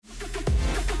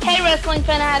wrestling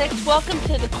fanatics, welcome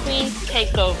to the Queen's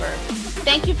Takeover.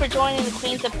 Thank you for joining the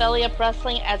Queens of Belly Up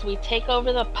Wrestling as we take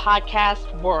over the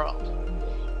podcast world.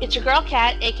 It's your girl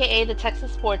Kat, aka the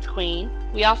Texas Sports Queen.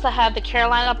 We also have the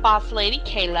Carolina Boss Lady,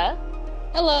 Kayla.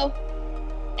 Hello.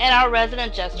 And our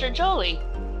resident jester, Jolie.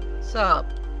 Sup?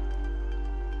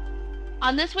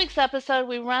 On this week's episode,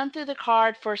 we run through the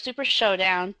card for Super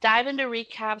Showdown, dive into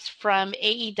recaps from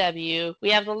AEW. We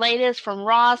have the latest from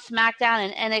Raw,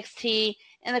 SmackDown, and NXT,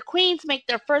 and the Queens make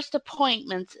their first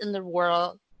appointments in the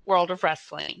world of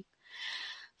wrestling.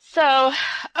 So,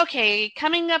 okay,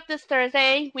 coming up this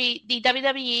Thursday, the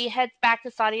WWE heads back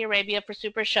to Saudi Arabia for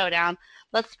Super Showdown.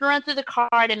 Let's run through the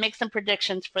card and make some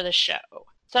predictions for the show.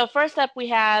 So first up, we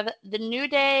have The New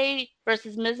Day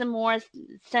versus Miz and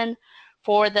Morrison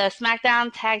for the SmackDown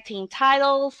Tag Team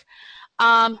titles.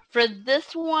 For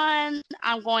this one,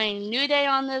 I'm going New Day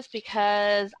on this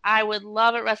because I would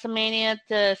love at WrestleMania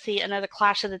to see another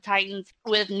Clash of the Titans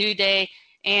with New Day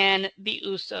and the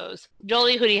Usos.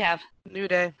 Jolie, who do you have? New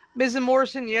Day. Miz and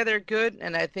Morrison, yeah, they're good,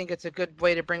 and I think it's a good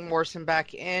way to bring Morrison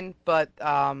back in, but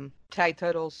tag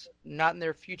titles not in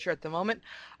their future at the moment.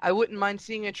 I wouldn't mind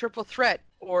seeing a triple threat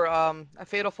or a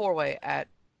fatal four-way at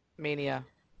Mania.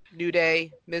 New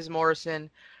Day, Miz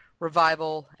Morrison,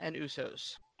 Revival, and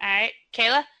Usos. All right,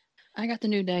 Kayla? I got the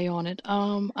New Day on it.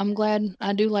 I'm glad.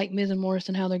 I do like Miz and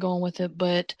Morrison, how they're going with it,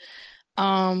 but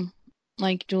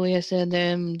like Julia said,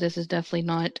 this is definitely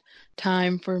not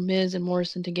time for Miz and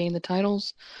Morrison to gain the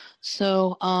titles.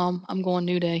 So I'm going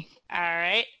New Day. All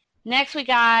right. Next we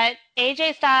got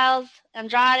AJ Styles,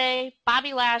 Andrade,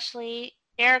 Bobby Lashley,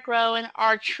 Eric Rowan,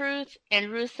 R-Truth,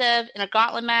 and Rusev in a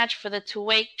gauntlet match for the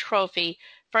Tuwaiq Trophy.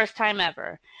 First time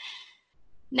ever.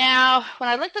 Now, when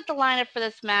I looked at the lineup for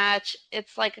this match,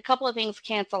 it's like a couple of things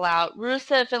cancel out.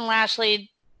 Rusev and Lashley,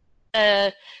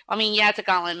 it's a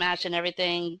gauntlet match and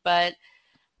everything, but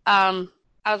I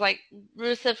was like,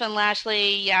 Rusev and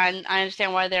Lashley, yeah, I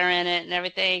understand why they're in it and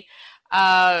everything.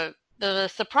 The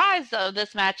surprise of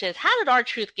this match is, how did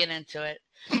R-Truth get into it?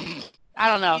 I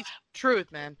don't know.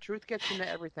 Truth, man. Truth gets into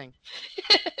everything.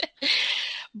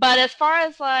 But as far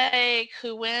as like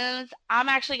who wins, I'm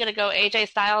actually going to go AJ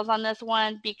Styles on this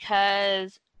one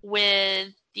because with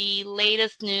the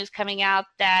latest news coming out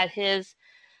that his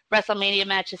WrestleMania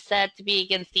match is set to be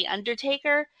against The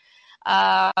Undertaker,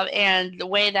 and the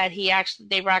way that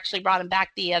they brought him back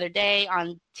the other day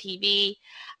on TV,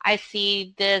 I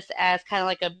see this as kind of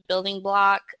like a building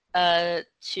block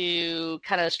to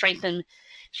kind of strengthen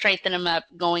him up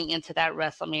going into that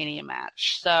WrestleMania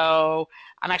match. So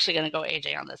I'm actually going to go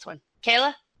AJ on this one.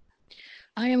 Kayla?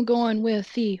 I am going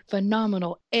with the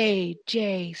phenomenal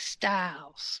AJ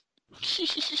Styles.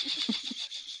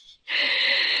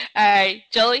 All right,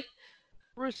 Jolie?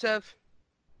 Rusev.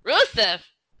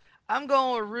 I'm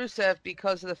going with Rusev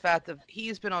because of the fact that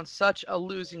he's been on such a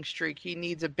losing streak. He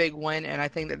needs a big win, and I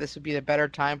think that this would be the better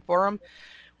time for him.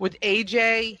 With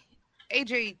AJ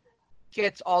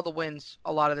gets all the wins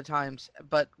a lot of the times,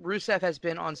 but Rusev has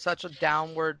been on such a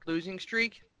downward losing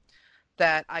streak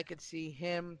that I could see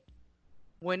him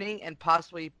winning and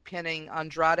possibly pinning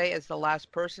Andrade as the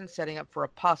last person, setting up for a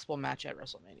possible match at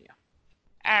WrestleMania.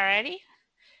 Alrighty.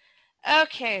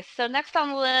 Okay, so next on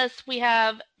the list we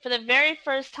have, for the very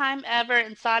first time ever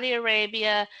in Saudi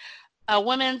Arabia, a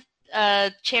women's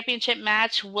championship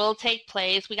match will take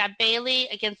place. We got Bayley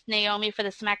against Naomi for the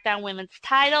SmackDown Women's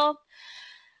title.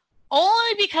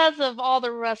 Only because of all the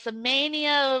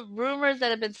WrestleMania rumors that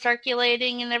have been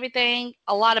circulating and everything,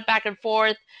 a lot of back and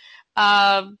forth.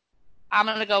 I'm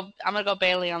gonna go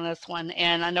Bayley on this one,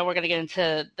 and I know we're gonna get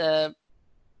into the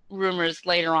rumors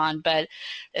later on, but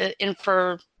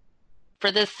for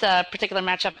this particular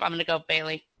matchup, I'm gonna go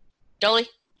Bayley. Jolie?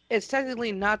 It's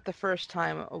technically not the first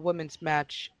time a women's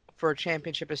match for a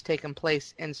championship has taken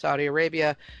place in Saudi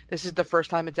Arabia. This is the first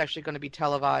time it's actually going to be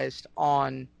televised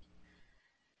on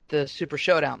the Super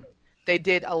Showdown. They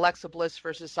did Alexa Bliss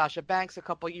versus Sasha Banks a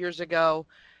couple years ago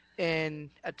in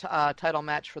a title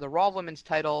match for the Raw Women's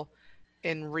title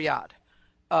in Riyadh.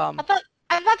 I thought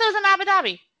that was in Abu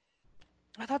Dhabi.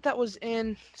 I thought that was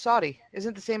in Saudi.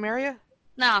 Isn't it the same area?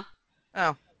 No.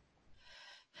 Oh.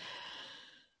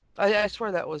 I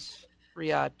swear that was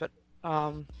Riyadh, but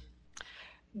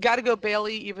gotta go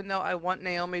Bayley, even though I want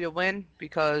Naomi to win,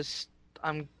 because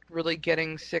I'm really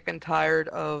getting sick and tired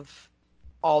of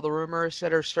all the rumors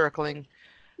that are circling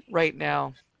right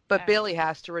now. But Bayley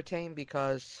has to retain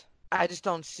because I just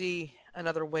don't see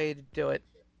another way to do it,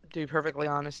 to be perfectly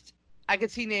honest. I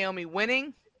could see Naomi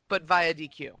winning, but via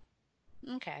DQ.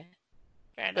 Okay.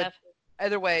 Fair enough.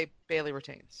 Either way, Bayley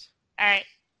retains. All right.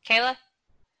 Kayla?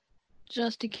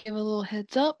 Just to give a little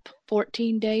heads up,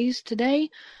 14 days today,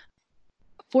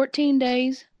 14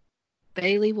 days,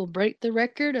 Bayley will break the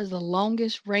record as the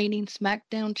longest reigning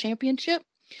SmackDown championship.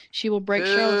 She will break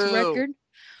Charlotte's record.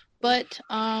 But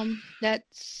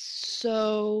that's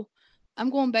so I'm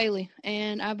going Bayley,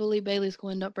 and I believe Bayley's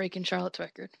going to end up breaking Charlotte's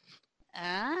record.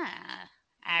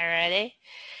 Alrighty.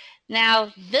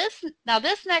 Now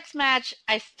this next match,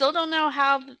 I still don't know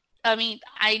how. I mean,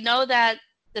 I know that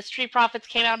the Street Profits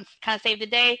came out and kind of saved the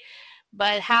day,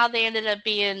 but how they ended up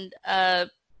being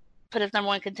put as number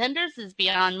one contenders is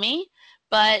beyond me.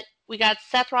 But we got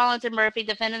Seth Rollins and Murphy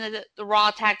defending the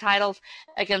Raw Tag titles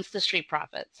against the Street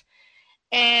Profits.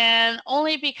 And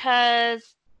only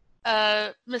because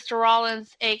Mr.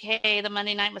 Rollins, a.k.a. the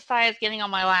Monday Night Messiah, is getting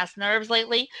on my last nerves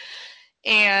lately.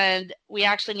 And we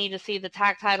actually need to see the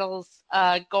tag titles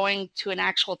going to an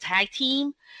actual tag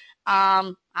team.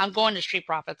 I'm going to Street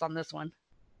Profits on this one.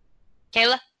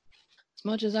 Kayla? As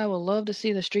much as I would love to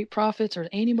see the Street Profits or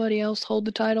anybody else hold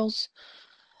the titles,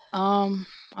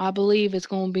 I believe it's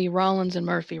going to be Rollins and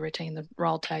Murphy retain the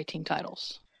Raw Tag Team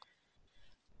titles.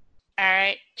 All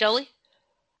right. Jolie?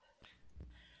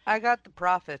 I got the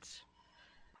Profits.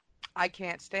 I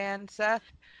can't stand Seth.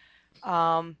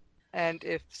 And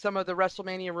if some of the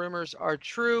WrestleMania rumors are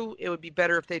true, it would be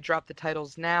better if they dropped the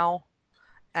titles now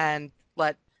and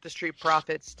let the Street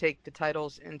Profits take the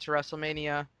titles into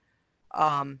WrestleMania.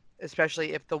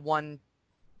 Especially if the one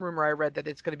rumor I read that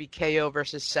it's going to be KO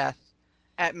versus Seth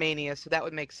at Mania. So that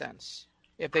would make sense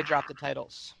if they drop the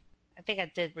titles. I think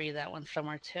I did read that one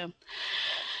somewhere too.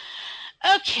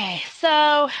 Okay,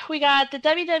 so we got the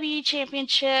WWE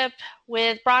Championship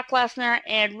with Brock Lesnar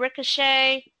and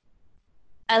Ricochet.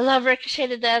 I love Ricochet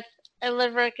to death.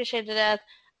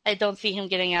 I don't see him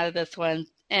getting out of this one.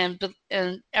 And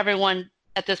everyone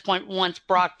at this point wants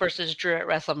Brock versus Drew at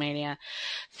WrestleMania.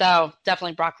 So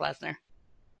definitely Brock Lesnar.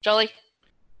 Jolie?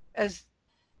 As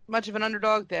much of an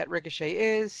underdog that Ricochet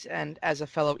is, and as a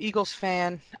fellow Eagles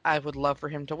fan, I would love for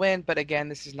him to win. But again,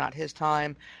 this is not his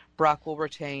time. Brock will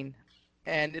retain.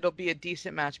 And it'll be a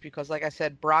decent match because, like I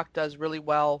said, Brock does really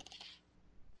well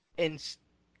in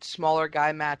smaller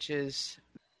guy matches.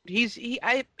 His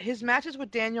matches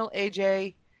with Daniel,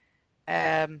 AJ,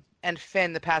 and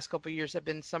Finn the past couple of years have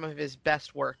been some of his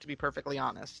best work, to be perfectly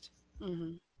honest.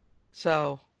 Mm-hmm.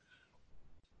 So,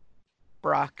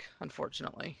 Brock,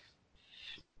 unfortunately.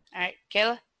 All right,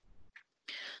 Kayla?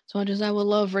 So much as I would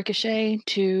love Ricochet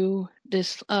to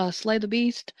slay the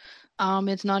beast,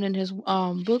 it's not in his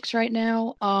books right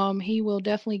now. He will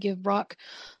definitely give Brock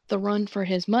the run for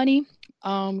his money,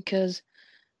 because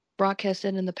Brock has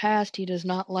said in the past he does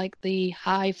not like the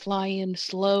high-flying,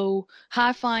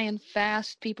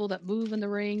 fast people that move in the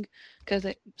ring because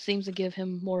it seems to give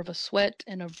him more of a sweat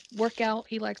and a workout,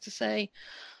 he likes to say.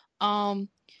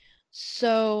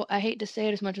 So I hate to say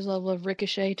it as much as I love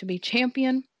Ricochet to be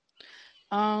champion,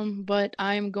 but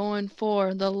I'm going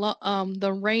for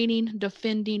the reigning,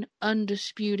 defending,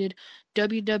 undisputed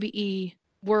WWE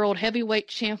World Heavyweight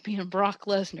Champion Brock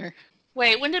Lesnar.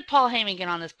 Wait, when did Paul Heyman get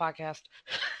on this podcast?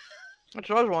 That's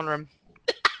what I was wondering.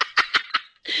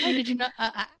 Hey, did you know?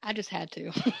 I just had to.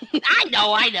 I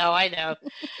know.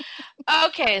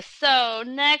 Okay, so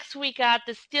next we got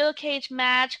the steel cage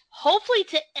match. Hopefully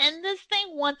to end this thing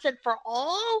once and for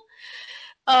all.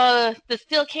 The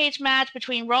steel cage match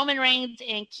between Roman Reigns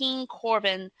and King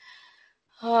Corbin.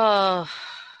 Roman,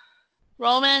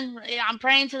 I'm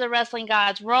praying to the wrestling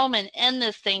gods. Roman, end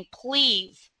this thing,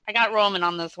 please. I got Roman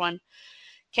on this one.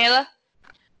 Kayla?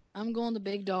 I'm going the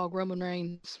big dog, Roman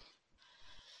Reigns.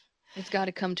 It's got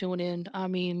to come to an end. I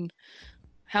mean,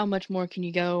 how much more can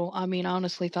you go? I mean, I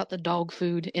honestly thought the dog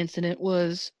food incident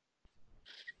was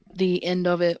the end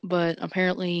of it, but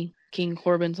apparently King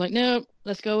Corbin's like, nope,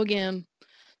 let's go again.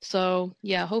 So,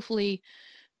 yeah, hopefully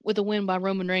with a win by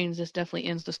Roman Reigns, this definitely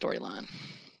ends the storyline.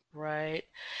 Right.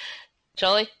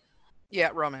 Jolie? Yeah,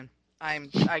 Roman.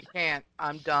 I can't.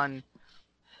 I'm done.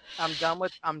 I'm done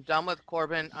with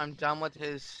Corbin. I'm done.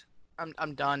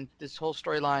 This whole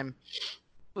storyline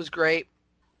was great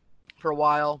for a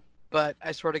while, but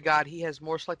I swear to God, he has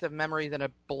more selective memory than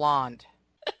a blonde.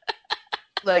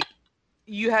 Like,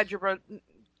 you had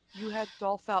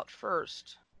Dolph out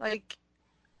first. Like,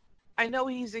 I know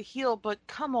he's a heel, but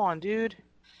come on, dude.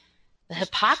 The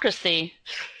hypocrisy.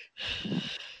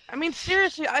 I mean,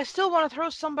 seriously, I still want to throw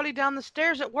somebody down the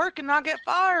stairs at work and not get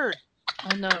fired.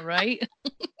 I know, right?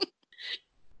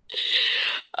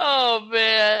 Oh,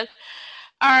 man.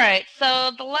 All right,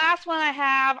 so the last one I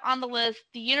have on the list,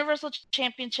 the Universal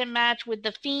Championship match with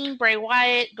The Fiend, Bray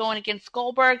Wyatt, going against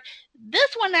Goldberg.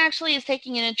 This one actually is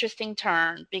taking an interesting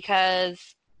turn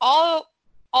because all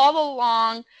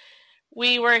along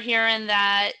we were hearing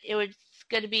that it was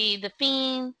going to be The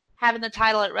Fiend having the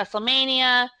title at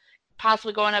WrestleMania,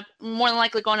 possibly more than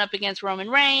likely going up against Roman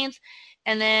Reigns.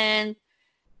 And then,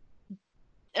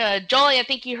 Jolie, I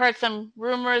think you heard some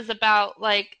rumors about,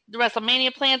 like, the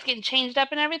WrestleMania plans getting changed up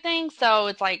and everything. So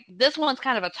it's like, this one's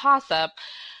kind of a toss-up.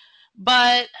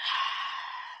 But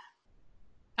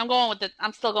I'm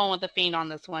still going with the Fiend on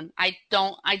this one. I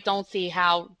don't see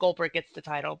how Goldberg gets the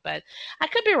title, but I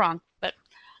could be wrong. But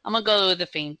I'm gonna go with the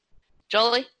Fiend.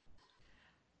 Jolie?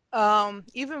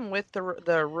 Even with the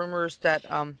rumors that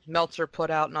Meltzer put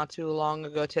out not too long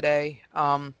ago today,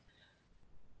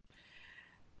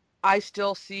 I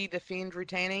still see the Fiend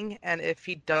retaining, and if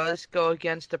he does go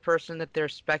against the person that they're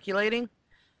speculating,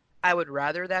 I would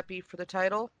rather that be for the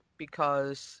title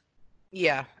because,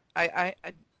 yeah, I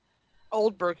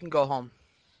Oldberg can go home.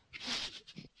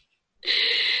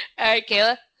 All right,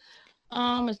 Kayla.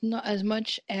 It's not as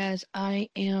much as I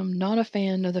am not a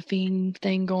fan of the Fiend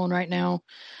thing going right now.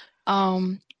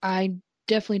 I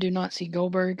definitely do not see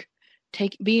Goldberg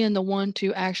being the one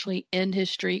to actually end his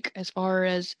streak as far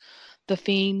as the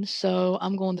Fiend. So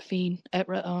I'm going the Fiend at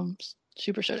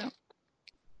Super Showdown.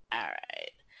 All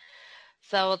right.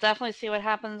 So we'll definitely see what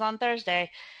happens on Thursday.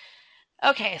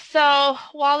 Okay, so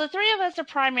while the three of us are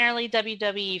primarily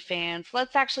WWE fans,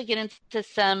 let's actually get into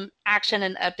some action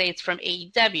and updates from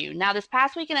AEW. Now, this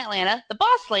past week in Atlanta, the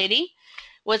Boss Lady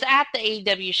was at the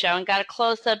AEW show and got a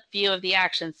close-up view of the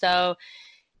action. So,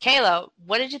 Kayla,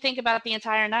 what did you think about the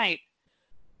entire night?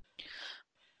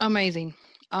 Amazing.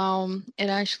 It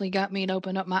actually got me to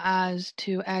open up my eyes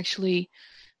to actually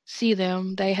see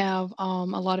them. They have a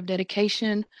lot of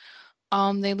dedication.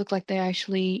 They look like they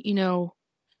actually,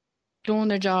 doing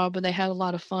their job, but they had a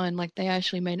lot of fun. Like, they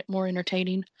actually made it more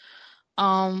entertaining.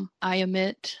 I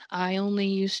admit I only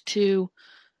used to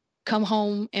come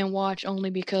home and watch only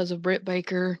because of Britt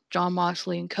Baker, Jon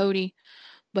Moxley, and Cody,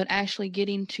 but actually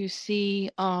getting to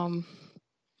see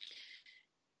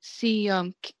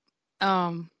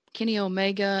Kenny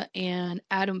Omega and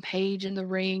Adam Page in the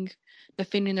ring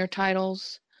defending their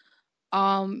titles.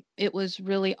 It was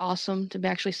really awesome to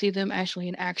actually see them actually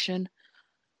in action.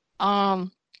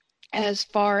 As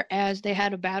far as they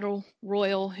had a battle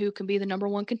royal who can be the number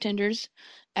one contenders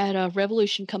at a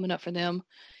Revolution coming up for them.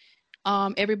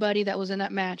 Everybody that was in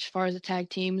that match, as far as the tag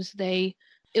teams, it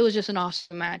was just an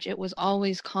awesome match. It was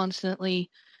always constantly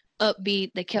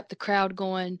upbeat. They kept the crowd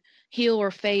going, heel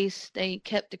or face. They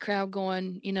kept the crowd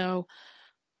going,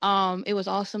 It was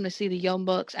awesome to see the Young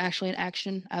Bucks actually in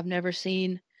action. I've never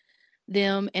seen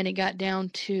them, and it got down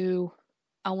to,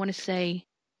 I want to say,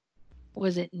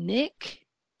 was it Nick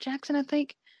Jackson, I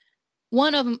think?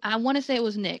 One of them, I want to say it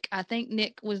was Nick. I think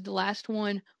Nick was the last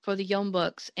one for the Young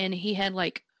Bucks, and he had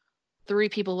like 3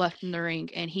 people left in the ring,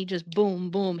 and he just boom,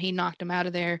 boom, he knocked them out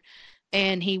of there,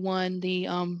 and he won the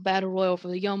Battle Royal for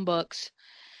the Young Bucks.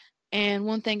 And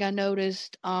one thing I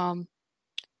noticed,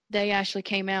 they actually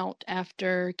came out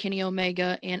after Kenny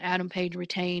Omega and Adam Page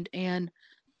retained, and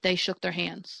they shook their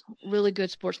hands. Really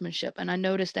good sportsmanship, and I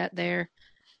noticed that there,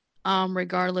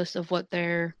 regardless of what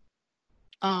their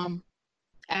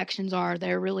actions are,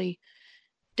 they're really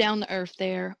down to earth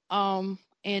there.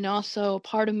 And also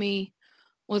part of me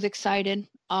was excited.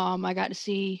 I got to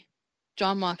see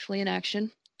Jon Moxley in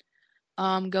action,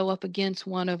 go up against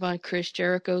one of Chris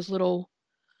Jericho's little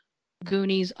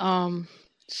goonies.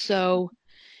 So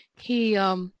he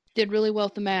did really well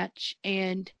with the match,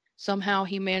 and somehow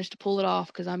he managed to pull it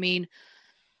off. Because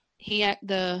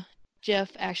Jeff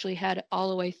actually had it all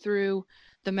the way through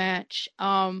the match.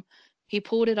 He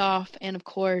pulled it off, and of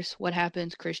course, what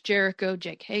happens? Chris Jericho,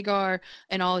 Jake Hager,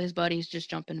 and all his buddies just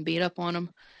jump in and beat up on him.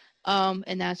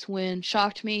 And that's when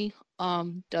shocked me.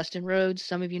 Dustin Rhodes,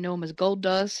 some of you know him as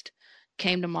Goldust,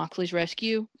 came to Moxley's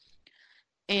rescue.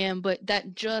 But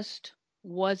that just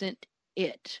wasn't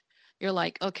it. You're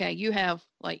like, okay, you have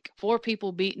like 4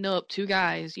 people beating up 2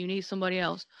 guys. You need somebody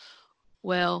else.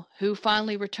 Well, who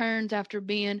finally returns after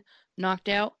being knocked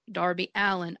out? Darby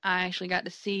Allin. I actually got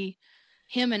to see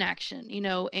him in action,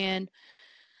 and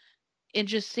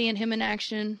just seeing him in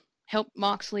action helped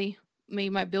Moxley. Maybe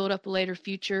might build up a later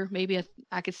future. Maybe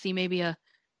I could see maybe a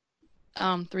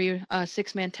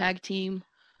 6-man tag team.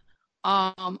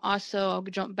 Also, I'll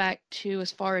jump back to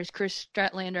as far as Chris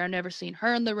Statlander. I never seen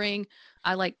her in the ring.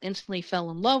 I instantly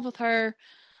fell in love with her.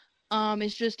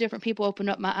 It's just different people opened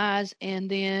up my eyes. And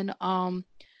then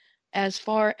as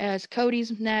far as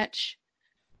Cody's match,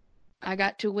 I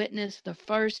got to witness the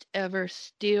first ever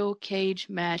steel cage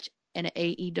match in an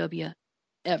AEW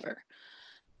ever.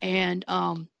 And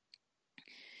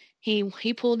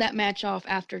he pulled that match off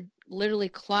after literally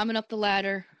climbing up the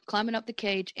ladder, climbing up the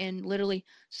cage, and literally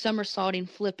somersaulting,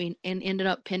 flipping, and ended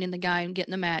up pinning the guy and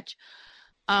getting the match.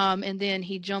 And then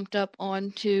he jumped up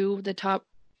onto the top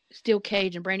steel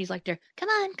cage, and Brandy's like, there, come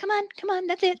on,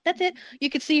 that's it. You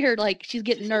could see her, like, she's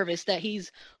getting nervous that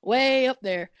he's way up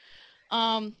there.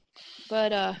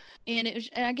 But and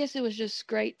I guess it was just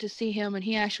great to see him, and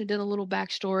he actually did a little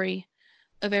backstory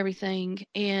of everything.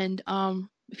 And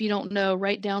if you don't know,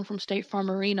 right down from State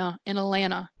Farm Arena in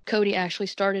Atlanta, Cody actually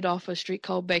started off a street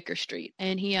called Baker Street,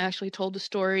 and he actually told the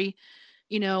story,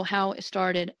 how it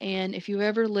started. And if you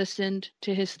ever listened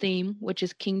to his theme, which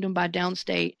is Kingdom by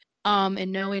Downstate,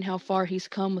 and knowing how far he's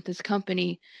come with his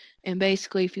company, and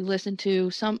basically if you listen to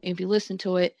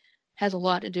it, has a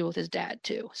lot to do with his dad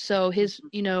too. So his,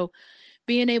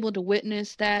 being able to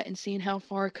witness that and seeing how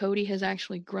far Cody has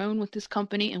actually grown with this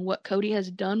company and what Cody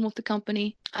has done with the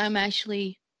company, I'm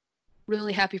actually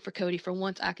really happy for Cody. For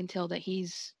once, I can tell that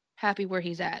he's happy where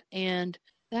he's at. And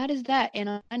that is that. And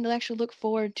I actually look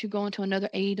forward to going to another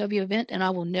AEW event, and I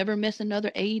will never miss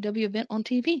another AEW event on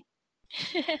TV.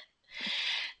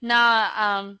 Nah,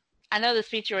 I know the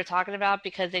speech you were talking about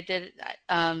because they did,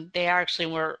 they actually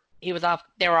were, they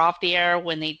were off the air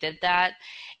when they did that.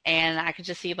 And I could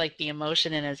just see like the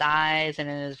emotion in his eyes and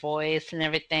in his voice and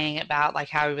everything about like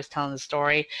how he was telling the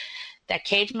story. That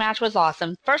cage match was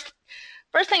awesome. First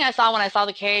thing I saw when I saw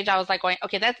the cage, I was like going,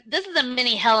 okay, this is a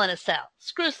mini Hell in a Cell.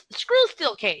 Screw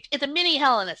steel cage. It's a mini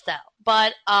Hell in a Cell.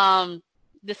 But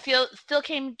the steel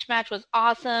cage match was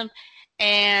awesome.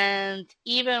 And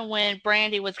even when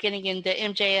Brandy was getting into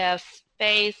MJF's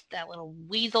face, that little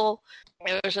weasel,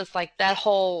 it was just like this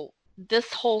whole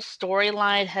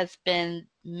storyline has been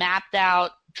mapped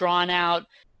out, drawn out,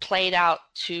 played out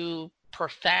to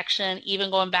perfection.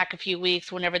 Even going back a few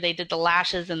weeks, whenever they did the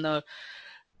lashes in the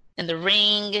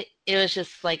ring, it was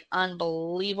just like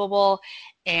unbelievable.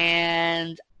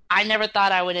 And I never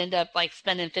thought I would end up like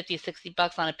spending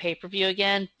 $50-$60 on a pay-per-view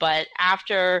again. But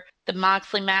after the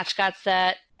Moxley match got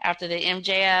set, after the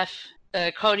MJF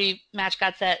Cody match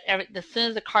got set, as soon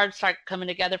as the cards start coming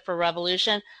together for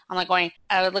Revolution, I'm like going,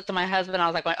 I looked at my husband, I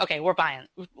was like going, okay, we're buying.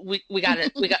 We got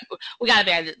it. we got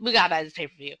to buy this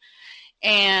pay-per-view.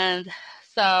 And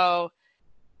so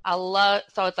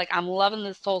it's like I'm loving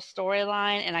this whole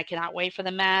storyline, and I cannot wait for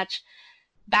the match.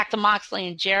 Back to Moxley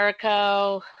and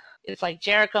Jericho. It's like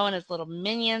Jericho and his little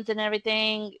minions and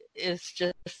everything. It's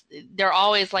just, they're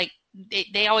always like,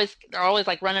 they're always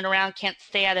like running around, can't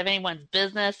stay out of anyone's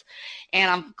business.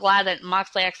 And I'm glad that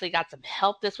Moxley actually got some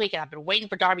help this week. And I've been waiting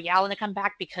for Darby Allin to come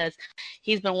back because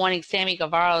he's been wanting Sammy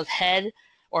Guevara's head,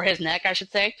 or his neck, I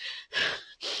should say.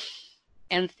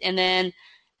 And then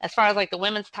as far as like the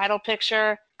women's title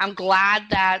picture, I'm glad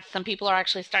that some people are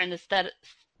actually starting to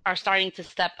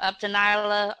step up to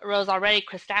Nyla Rose already.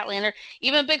 Chris Statlander,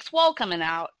 even Big Swole coming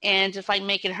out and just like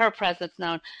making her presence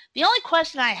known. The only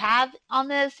question I have on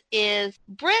this is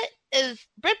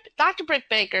Dr. Britt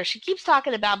Baker. She keeps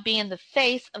talking about being the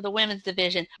face of the women's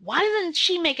division. Why isn't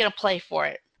she making a play for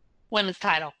it? Women's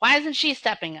title. Why isn't she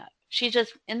stepping up? She's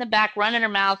just in the back running her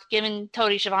mouth, giving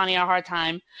Tony Schiavone a hard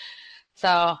time.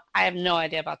 So I have no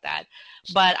idea about that.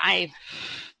 But I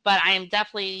am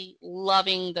definitely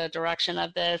loving the direction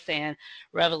of this, and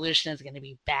Revolution is going to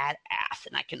be badass,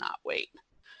 and I cannot wait.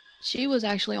 She was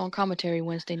actually on commentary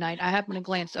Wednesday night. I happened to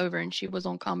glance over, and she was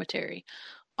on commentary.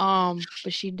 But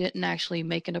she didn't actually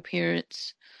make an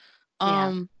appearance.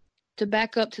 To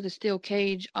back up to the steel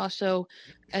cage, also,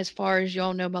 as far as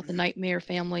y'all know about the Nightmare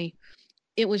family,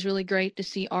 it was really great to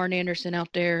see Arn Anderson out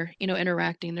there,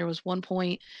 interacting. There was one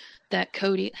point that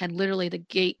Cody had literally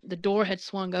the door had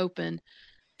swung open,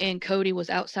 and Cody was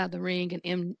outside the ring,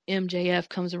 and MJF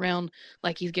comes around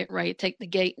like he's getting ready to take the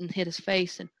gate and hit his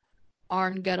face, and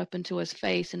Arn got up into his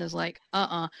face and is like,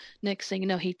 Next thing you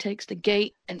know, he takes the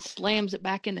gate and slams it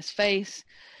back in his face.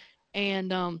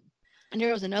 And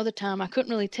there was another time I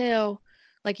couldn't really tell.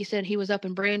 Like you said, he was up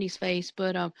in Brandy's face,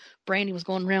 but Brandy was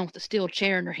going around with a steel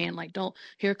chair in her hand, like,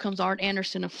 here comes Arn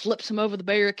Anderson, and flips him over the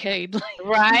barricade.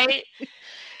 Right?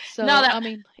 So, I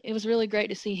mean, it was really great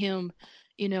to see him,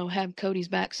 have Cody's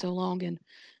back so long. And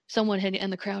someone had in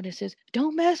the crowd that says,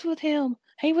 don't mess with him.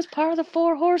 He was part of the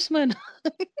Four Horsemen.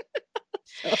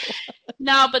 So.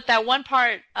 No, but that one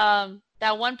part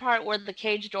where the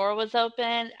cage door was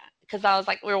open, because I was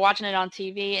like, we were watching it on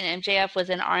TV, and MJF was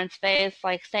in Arn's face,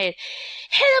 like saying,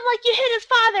 hit him like you hit his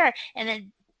father. And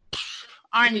then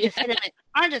Arn just hit him.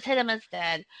 Arn just hit him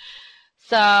instead.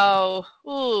 So,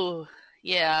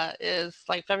 it's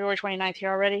like February 29th here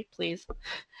already, please.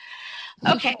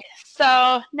 Okay,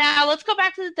 so now let's go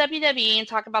back to the WWE and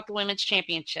talk about the Women's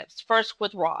Championships, first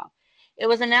with Raw. It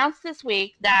was announced this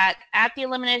week that at the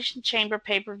Elimination Chamber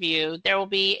pay-per-view, there will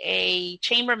be a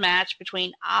chamber match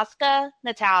between Asuka,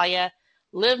 Natalya,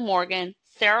 Liv Morgan,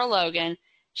 Sarah Logan,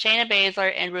 Shayna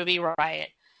Baszler, and Ruby Riott.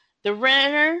 The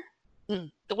winner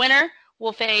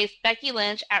will face Becky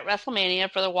Lynch at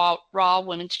WrestleMania for the Raw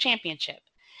Women's Championship.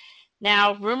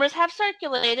 Now, rumors have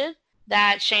circulated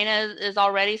that Shayna is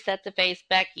already set to face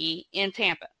Becky in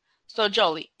Tampa. So,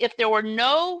 Jolie, if there were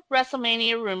no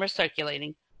WrestleMania rumors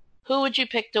circulating, who would you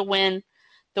pick to win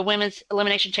the Women's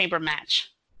Elimination Chamber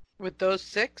match? With those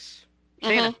 6?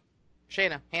 Shayna.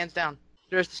 Shayna, hands down.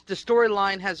 The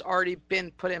storyline has already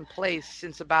been put in place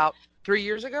since about 3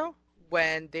 years ago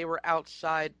when they were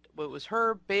outside. It was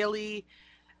her, Bayley,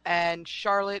 and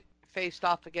Charlotte faced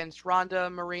off against Ronda,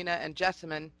 Marina, and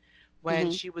Jessamine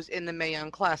when she was in the Mae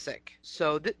Young Classic.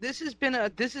 So this has been a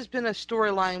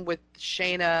storyline with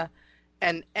Shayna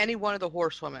and any one of the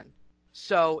horsewomen.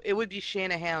 So it would be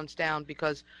Shayna hands down,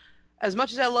 because as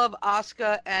much as I love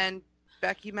Asuka and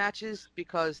Becky matches,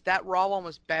 because that Raw one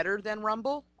was better than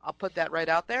Rumble, I'll put that right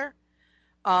out there.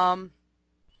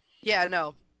 Yeah,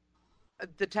 no.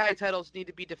 The tag titles need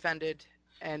to be defended,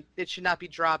 and it should not be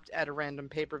dropped at a random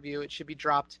pay-per-view. It should be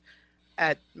dropped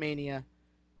at Mania,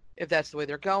 if that's the way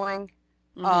they're going.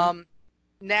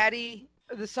 Natty,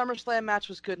 the SummerSlam match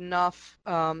was good enough.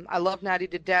 I love Natty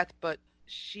to death, but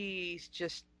she's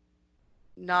just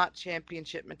not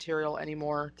championship material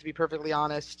anymore, to be perfectly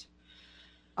honest.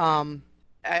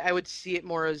 I would see it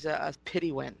more as a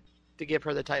pity win to give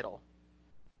her the title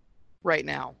right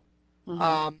now.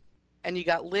 And you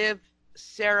got Liv,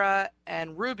 Sarah,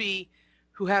 and Ruby,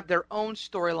 who have their own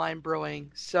storyline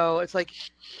brewing. So it's like,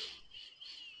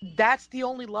 that's the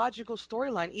only logical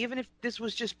storyline. Even if this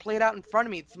was just played out in front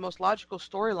of me, it's the most logical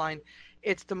storyline.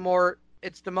 It's the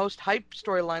most hype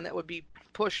storyline that would be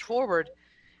pushed forward.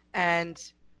 And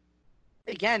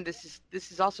again, this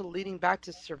is also leading back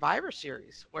to Survivor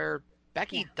Series, where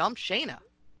Becky dumped Shayna.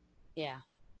 Yeah.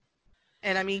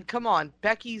 And I mean, come on,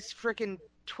 Becky's freaking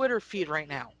Twitter feed right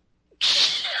now.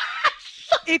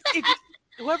 if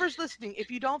whoever's listening,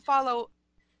 if you don't follow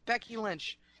Becky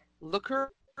Lynch, look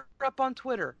her up on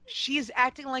Twitter. She is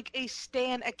acting like a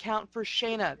stan account for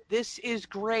Shayna. This is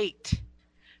great.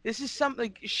 This is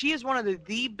something. She is one of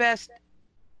the best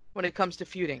when it comes to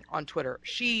feuding on Twitter.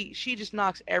 She just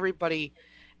knocks everybody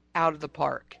out of the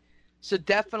park. So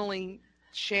definitely,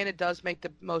 Shayna does make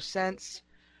the most sense.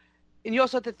 And you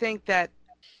also have to think that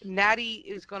Natty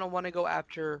is going to want to go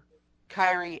after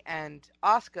Kairi and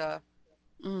Asuka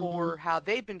for how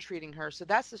they've been treating her. So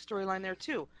that's the storyline there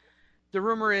too. The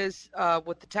rumor is,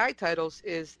 with the tag titles,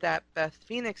 is that Beth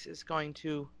Phoenix is going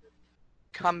to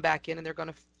come back in and they're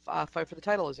going to fight for the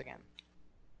titles again.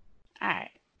 All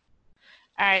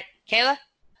right. Kayla?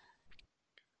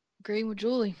 Agree with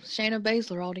Julie. Shayna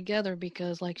Baszler all together,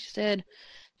 because like she said,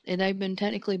 they've been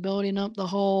technically building up the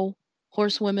whole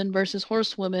horsewomen versus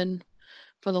horsewomen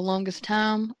for the longest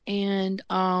time. And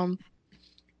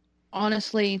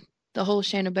honestly, the whole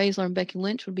Shayna Baszler and Becky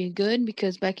Lynch would be good,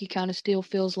 because Becky kind of still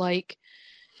feels like,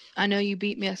 I know you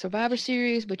beat me at Survivor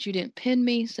Series, but you didn't pin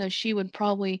me. So she would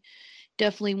probably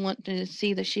definitely want to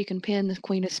see that she can pin the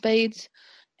Queen of Spades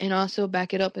and also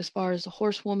back it up as far as the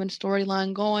horsewoman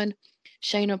storyline going.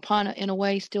 Shayna, in a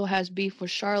way, still has beef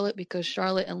with Charlotte because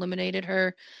Charlotte eliminated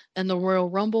her in the Royal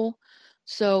Rumble.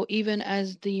 So even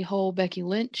as the whole Becky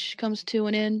Lynch comes to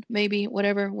an end, maybe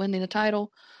whatever, winning the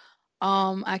title,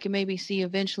 I can maybe see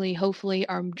eventually, hopefully,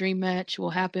 our dream match will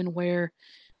happen where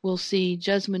we'll see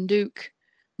Jessamine Duke,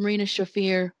 Marina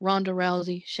Shafir, Ronda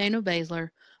Rousey, Shayna Baszler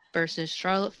versus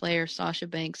Charlotte Flair, Sasha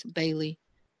Banks, Bayley,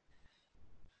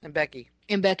 and Becky.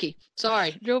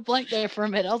 Sorry, drew a blank there for a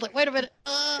minute. I was like, wait a minute.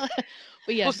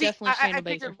 But yeah, definitely Shayna Baszler. I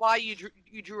figured why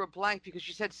you drew a blank, because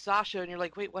you said Sasha, and you're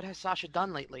like, wait, what has Sasha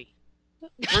done lately?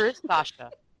 Where is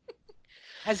Sasha?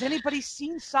 Has anybody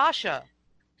seen Sasha?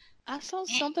 I saw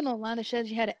something online that said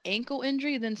she had an ankle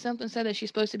injury, then something said that she's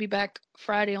supposed to be back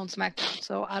Friday on SmackDown,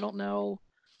 so I don't know.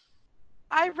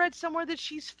 I read somewhere that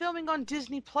she's filming on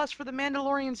Disney Plus for The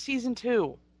Mandalorian Season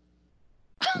 2.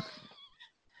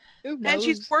 Who knows? And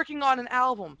she's working on an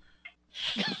album.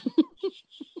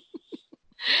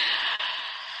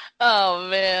 Oh,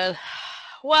 man.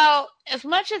 Well, as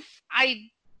much as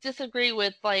I disagree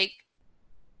with, like,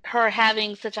 her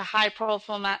having such a high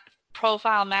profile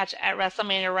match at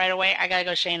WrestleMania right away, I gotta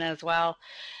go Shayna as well,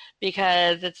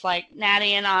 because it's like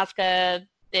Natty and Asuka,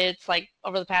 it's like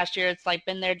over the past year, it's like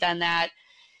been there, done that.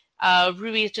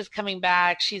 Ruby is just coming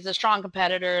back. She's a strong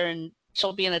competitor, and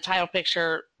she'll be in the title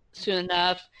picture soon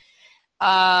enough.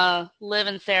 Liv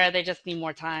and Sarah, they just need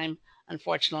more time,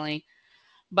 unfortunately.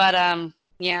 But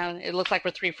yeah, it looks like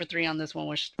we're 3 for 3 on this one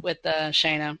with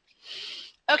Shayna.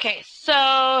 Okay,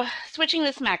 so switching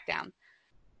to SmackDown.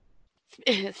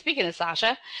 Speaking of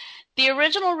Sasha, The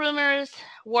original rumors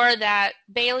were that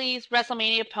Bayley's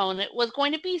WrestleMania opponent was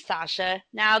going to be Sasha.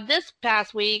 Now, this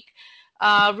past week,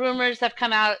 rumors have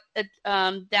come out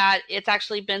that it's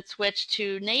actually been switched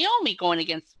to Naomi going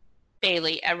against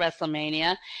Bayley at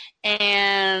WrestleMania.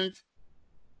 And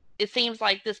it seems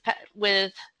like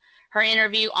with her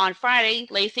interview on Friday,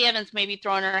 Lacey Evans may be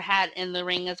throwing her hat in the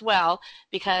ring as well,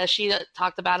 because she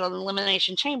talked about an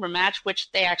Elimination Chamber match,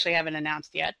 which they actually haven't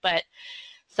announced yet, but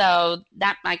so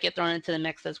that might get thrown into the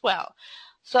mix as well.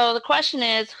 So the question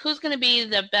is, who's going to be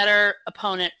the better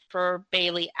opponent for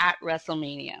Bayley at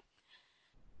WrestleMania?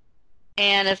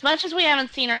 And as much as we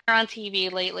haven't seen her on TV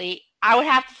lately, I would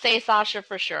have to say Sasha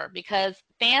for sure, because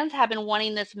fans have been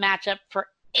wanting this matchup for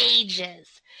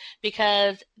ages,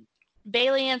 because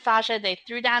Bayley and Sasha, they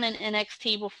threw down in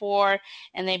NXT before,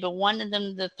 and they've been wanting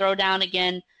them to throw down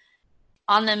again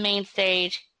on the main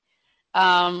stage,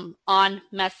 on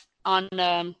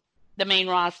the main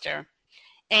roster.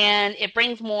 And it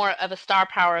brings more of a star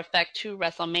power effect to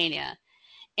WrestleMania.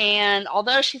 And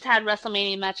although she's had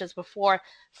WrestleMania matches before,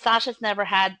 Sasha's never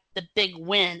had the big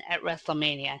win at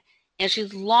WrestleMania. And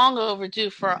she's long overdue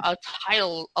for a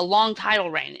long title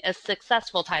reign, a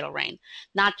successful title reign,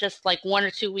 not just like 1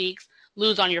 or 2 weeks,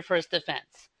 lose on your first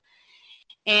defense.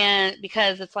 And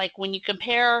because it's like when you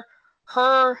compare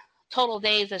her total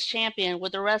days as champion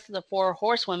with the rest of the 4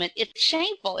 horsewomen, it's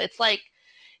shameful. It's like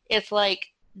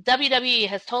WWE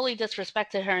has totally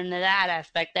disrespected her in that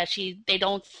aspect, that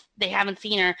they haven't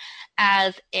seen her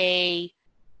as a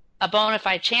bona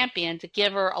fide champion to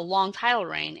give her a long title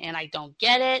reign, and I don't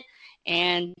get it.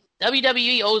 And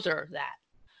WWE owes her that.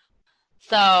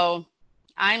 So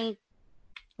I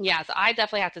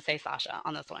definitely have to say Sasha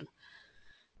on this one.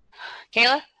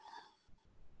 Kayla?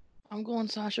 I'm going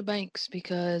Sasha Banks,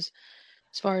 because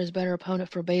as far as better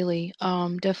opponent for Bayley,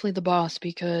 definitely the Boss,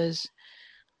 because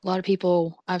a lot of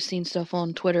people, I've seen stuff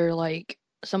on Twitter, like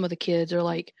some of the kids are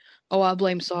like, oh, I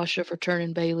blame Sasha for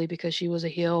turning Bayley because she was a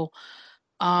heel.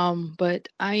 But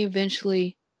I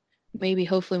eventually, maybe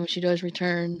hopefully when she does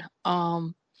return,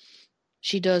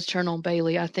 she does turn on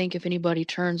Bayley. I think if anybody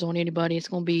turns on anybody, it's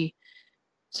going to be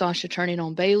Sasha turning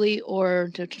on Bayley, or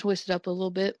to twist it up a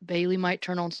little bit, Bayley might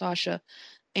turn on Sasha,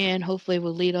 and hopefully it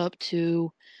will lead up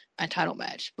to a title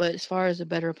match. But as far as a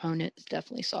better opponent, it's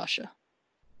definitely Sasha.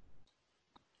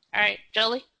 All right,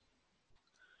 Jolie?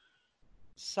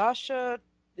 Sasha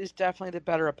is definitely the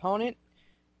better opponent.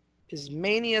 Is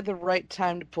Mania the right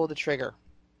time to pull the trigger?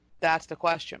 That's the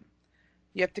question.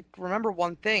 You have to remember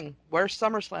one thing. Where's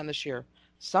SummerSlam this year?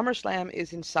 SummerSlam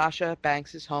is in Sasha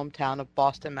Banks' hometown of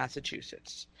Boston,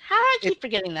 Massachusetts. How do I keep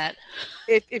forgetting that?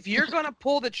 If you're going to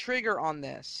pull the trigger on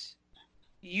this,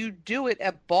 you do it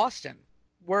at Boston,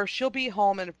 where she'll be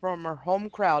home and from her home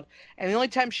crowd. And the only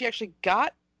time she actually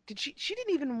she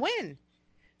didn't even win.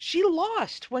 She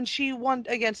lost when she won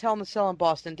against Hell in a Cell in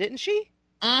Boston, didn't she?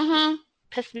 Mm-hmm.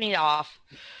 Pissed me off.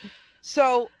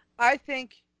 So I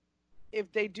think if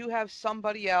they do have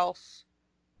somebody else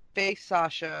face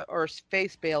Sasha or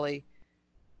face Bayley,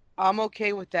 I'm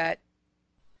okay with that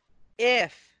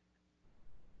if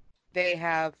they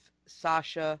have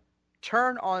Sasha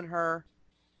turn on her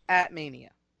at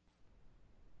Mania.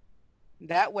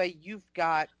 That way you've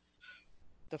got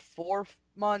the 4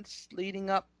 months leading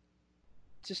up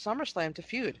to SummerSlam to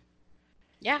feud.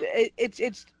 Yeah.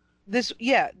 It's this,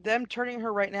 them turning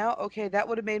her right now, okay, that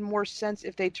would have made more sense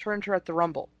if they turned her at the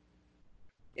Rumble.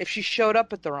 If she showed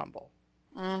up at the Rumble.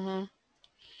 Mm-hmm.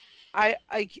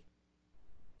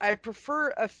 I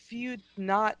prefer a feud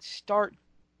not start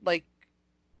like,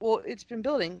 well, it's been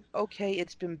building. Okay,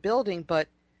 it's been building, but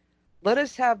let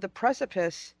us have the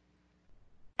precipice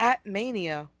at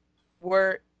Mania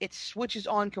where it switches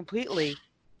on completely,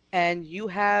 and you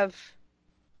have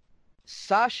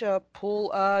Sasha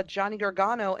pull Johnny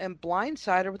Gargano and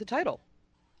blindside her with the title.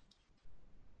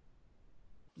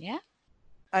 Yeah.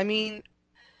 I mean,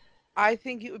 I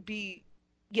think it would be,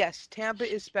 yes,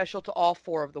 Tampa is special to all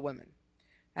 4 of the women.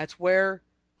 That's where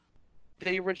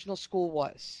the original school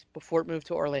was before it moved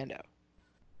to Orlando.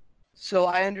 So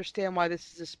I understand why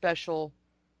this is a special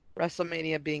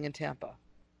WrestleMania being in Tampa.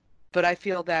 But I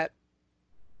feel that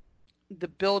the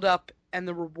build-up and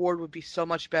the reward would be so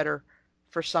much better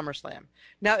for SummerSlam.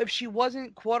 Now, if she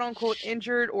wasn't quote-unquote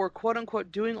injured or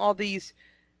quote-unquote doing all these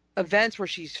events where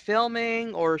she's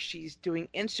filming or she's doing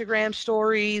Instagram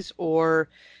stories or,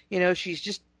 she's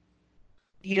just,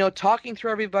 talking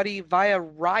through everybody via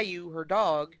Ryu, her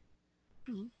dog,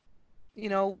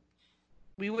 Mm-hmm.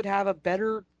 We would have a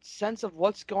better sense of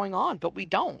what's going on, but we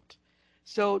don't.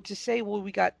 So to say, well,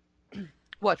 we got,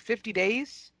 50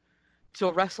 days to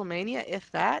a WrestleMania,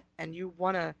 if that, and you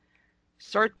want to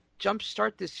start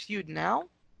jumpstart this feud now,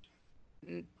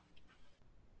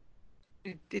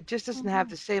 it just doesn't have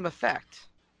the same effect.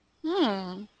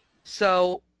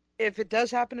 So if it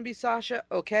does happen to be Sasha,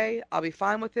 okay, I'll be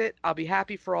fine with it. I'll be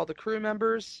happy for all the crew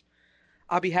members.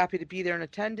 I'll be happy to be there in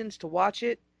attendance to watch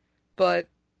it. But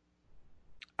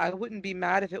I wouldn't be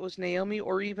mad if it was Naomi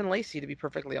or even Lacey, to be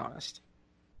perfectly honest.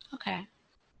 Okay.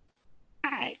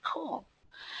 All right, cool.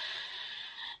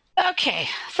 Okay,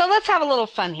 so let's have a little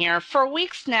fun here. For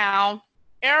weeks now,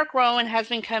 Eric Rowan has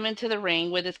been coming to the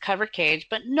ring with his covered cage,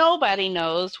 but nobody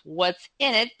knows what's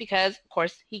in it because, of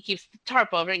course, he keeps the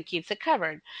tarp over it and keeps it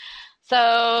covered.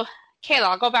 So, Kayla,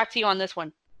 I'll go back to you on this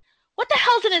one. What the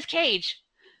hell's in his cage?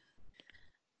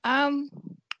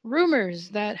 Rumors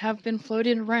that have been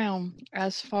floated around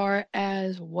as far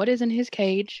as what is in his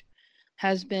cage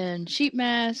has been sheep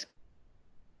mask.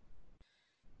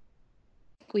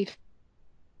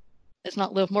 It's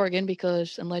not Liv Morgan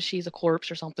because unless she's a corpse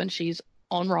or something, she's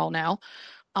on Raw now.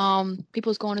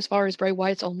 People's going as far as Bray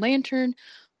Wyatt's own lantern.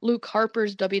 Luke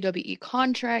Harper's WWE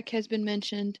contract has been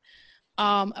mentioned.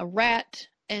 A rat,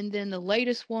 and then the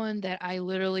latest one that I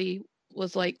literally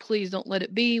was like, please don't let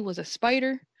it be, was a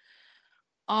spider.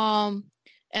 And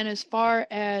as far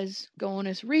as going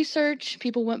as research,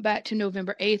 people went back to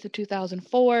November 8th of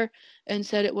 2004 and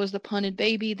said it was the punted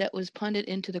baby that was punted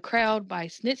into the crowd by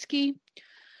Snitsky.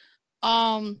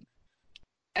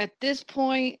 At this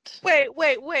point... Wait.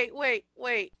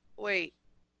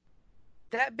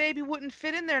 That baby wouldn't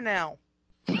fit in there now.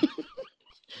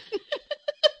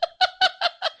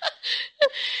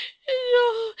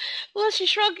 Unless you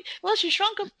shrunk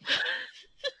him.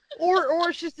 Or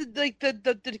it's just like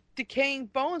the decaying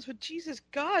bones. But Jesus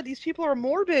God, these people are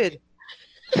morbid.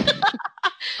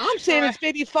 I'm saying it's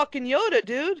baby fucking Yoda,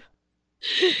 dude.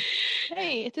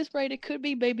 Hey, at this rate, it could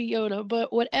be Baby Yoda,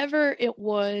 but whatever it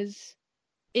was,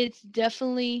 it's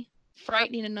definitely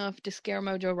frightening enough to scare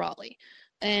Mojo Rawley.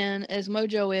 And as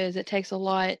Mojo is, it takes a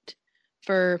lot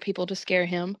for people to scare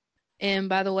him. And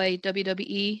by the way,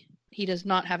 WWE, he does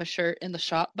not have a shirt in the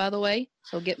shop, by the way.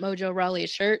 So get Mojo Rawley a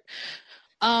shirt.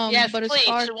 Yes, but please.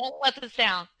 It won't let us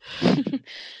down.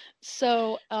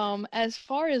 So, as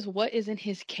far as what is in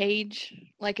his cage,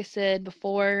 like I said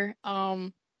before,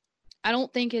 I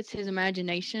don't think it's his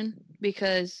imagination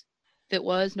because if it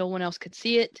was, no one else could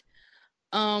see it.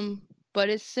 But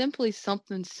it's simply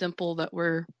something simple that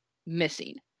we're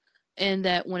missing. And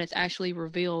that when it's actually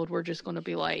revealed, we're just going to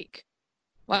be like,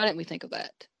 why didn't we think of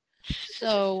that?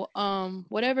 So,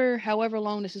 however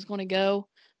long this is going to go,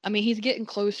 I mean, he's getting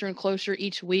closer and closer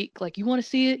each week. Like, you want to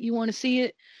see it? You want to see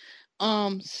it?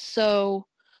 So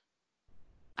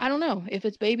I don't know. If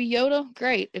it's Baby Yoda,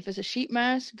 great. If it's a sheep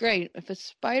mask, great. If it's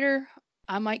Spider,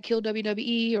 I might kill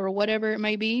WWE or whatever it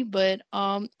may be. But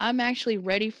I'm actually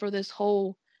ready for this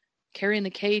whole carrying the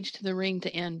cage to the ring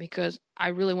to end because I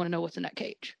really want to know what's in that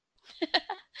cage.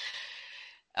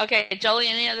 Okay, Jolie,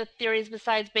 any other theories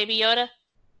besides Baby Yoda?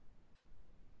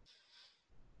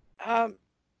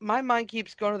 My mind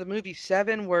keeps going to the movie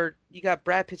Seven, where you got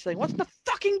Brad Pitt saying, "What's in the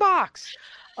fucking box?"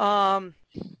 And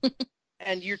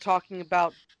you're talking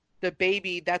about the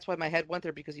baby. That's why my head went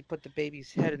there, because he put the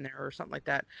baby's head in there or something like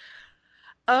that.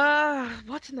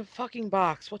 What's in the fucking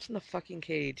box? What's in the fucking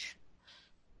cage?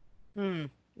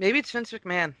 Maybe it's Vince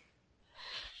McMahon.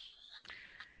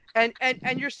 And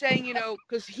you're saying,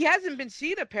 because he hasn't been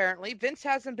seen apparently. Vince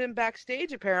hasn't been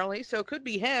backstage apparently, so it could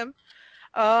be him.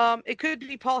 It could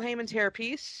be Paul Heyman's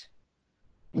hairpiece.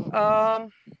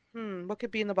 What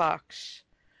could be in the box?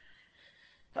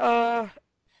 And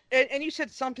you said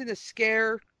something to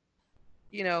scare,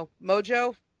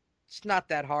 Mojo. It's not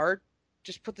that hard.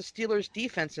 Just put the Steelers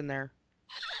defense in there.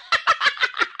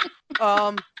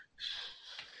 I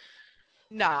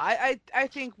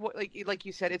think what, like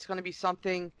you said, it's going to be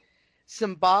something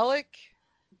symbolic,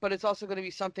 but it's also going to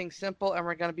be something simple, and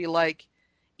we're going to be like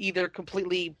either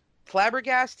completely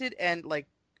flabbergasted and like,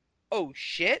 oh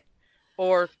shit,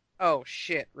 or oh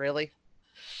shit, really?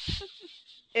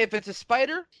 If it's a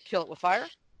spider, kill it with fire.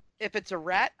 If it's a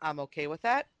rat, I'm okay with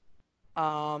that.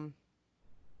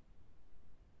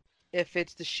 If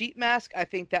it's the sheep mask, I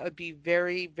think that would be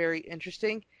very, very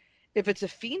interesting. If it's a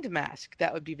fiend mask,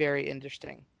 that would be very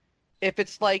interesting. If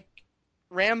it's like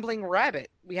Rambling Rabbit,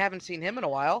 we haven't seen him in a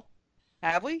while,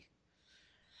 have we?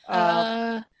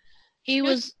 He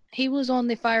was on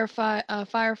the Fire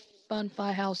Fun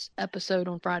Firehouse episode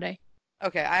on Friday.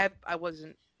 Okay, I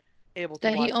wasn't able to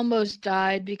that watch. He almost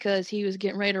died because he was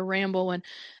getting ready to ramble and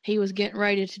he was getting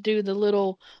ready to do the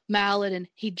little mallet and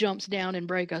he jumps down and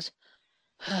Bray goes.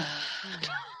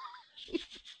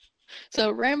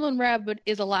 So Ramblin' Rabbit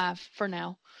is alive for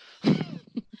now.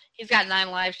 He's got 9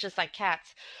 lives just like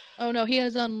cats. Oh no, he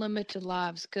has unlimited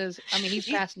lives because he's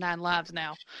past 9 lives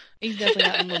now. He's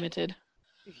definitely got unlimited.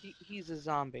 He's a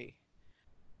zombie.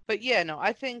 But yeah, no,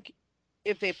 I think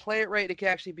if they play it right, it could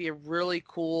actually be a really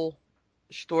cool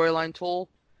storyline tool,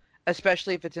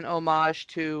 especially if it's an homage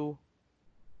to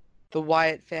the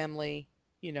Wyatt family,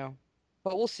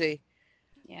 But we'll see.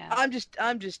 Yeah. I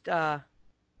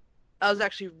was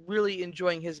actually really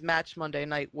enjoying his match Monday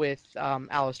night with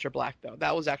Aleister Black, though.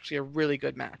 That was actually a really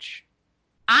good match.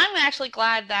 I'm actually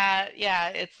glad that,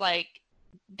 it's like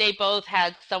they both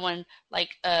had someone like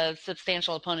a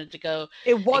substantial opponent to go.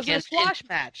 It wasn't a squash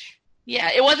match. Yeah,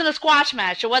 it wasn't a squash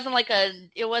match. It wasn't like a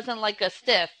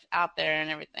stiff out there and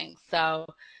everything. So,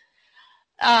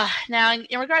 now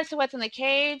in regards to what's in the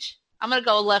cage, I'm gonna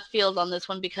go left field on this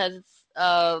one because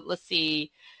let's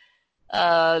see,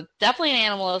 definitely an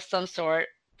animal of some sort,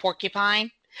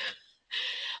 porcupine.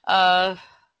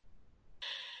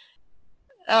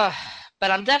 But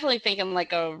I'm definitely thinking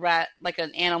like a rat, like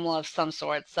an animal of some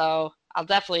sort. So I'll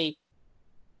definitely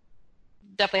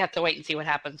have to wait and see what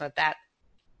happens with that.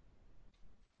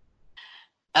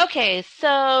 Okay,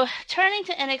 so turning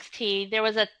to NXT, there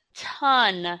was a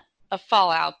ton of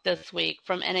fallout this week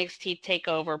from NXT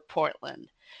TakeOver Portland.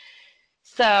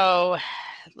 So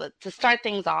to start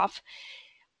things off,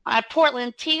 at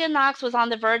Portland, Tegan Nox was on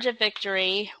the verge of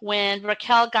victory when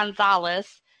Raquel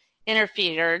Gonzalez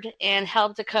interfered and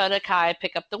helped Dakota Kai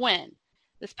pick up the win.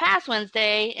 This past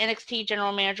Wednesday, NXT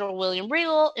General Manager William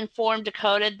Regal informed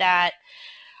Dakota that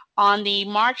on the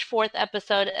March 4th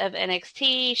episode of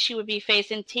NXT, she would be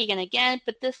facing Tegan again,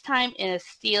 but this time in a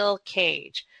steel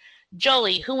cage.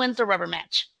 Jolie, who wins the rubber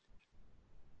match?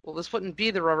 Well, this wouldn't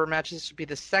be the rubber match. This would be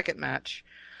the second match.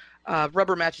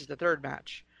 Rubber match is the third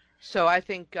match. So I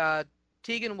think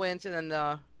Tegan wins, and then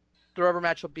the rubber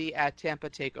match will be at Tampa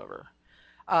TakeOver.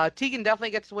 Tegan definitely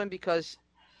gets the win because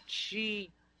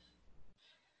she,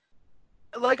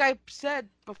 like I said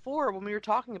before when we were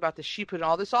talking about this, she put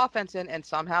all this offense in, and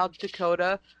somehow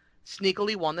Dakota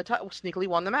sneakily won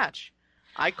the match.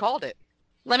 I called it.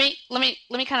 Let me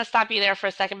kind of stop you there for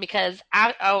a second because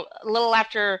a little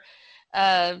after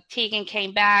Tegan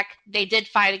came back, they did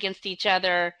fight against each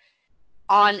other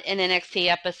on an NXT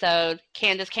episode.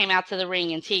 Candice came out to the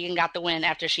ring and Tegan got the win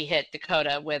after she hit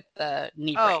Dakota with the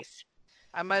knee brace.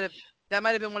 That might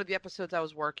have been one of the episodes I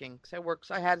was working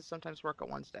because I had to sometimes work on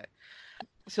Wednesday.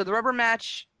 So the rubber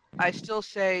match, I still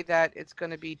say that it's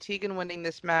going to be Tegan winning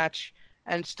this match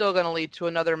and still going to lead to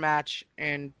another match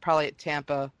and probably at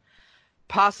Tampa,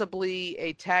 possibly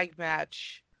a tag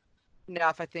match. Now,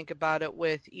 if I think about it,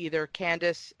 with either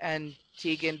Candice and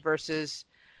Tegan versus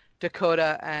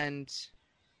Dakota and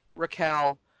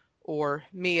Raquel, or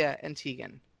Mia and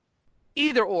Tegan.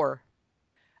 Either or.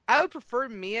 I would prefer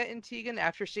Mia and Tegan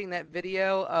after seeing that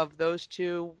video of those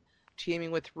two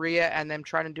teaming with Rhea and them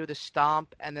trying to do the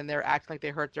stomp and then they're acting like they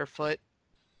hurt their foot.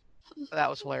 That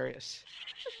was hilarious.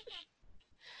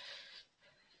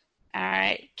 All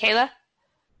right. Kayla?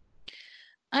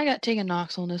 I got Tegan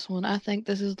Nox on this one. I think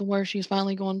this is the where she's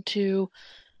finally going to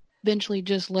eventually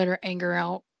just let her anger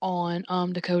out on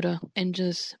Dakota and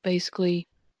just basically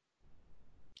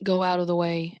go out of the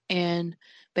way and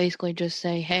basically just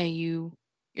say, hey,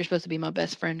 you're supposed to be my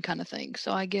best friend kind of thing.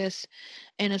 So I guess,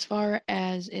 and as far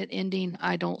as it ending,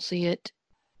 I don't see it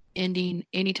ending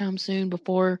anytime soon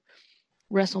before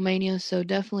WrestleMania. So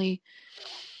definitely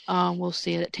we'll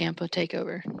see it at Tampa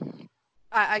TakeOver.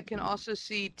 I can also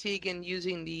see Tegan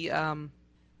using the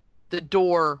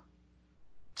door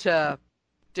to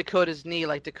Dakota's knee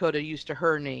like Dakota used to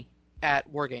her knee at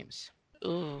War Games.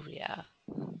 Ooh, yeah.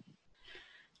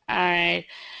 All right.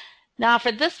 Now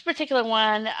for this particular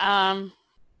one,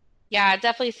 I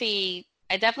definitely see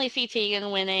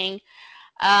Tegan winning.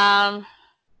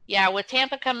 With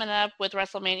Tampa coming up with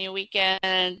WrestleMania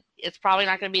weekend, it's probably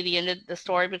not going to be the end of the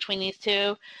story between these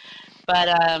two.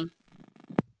 But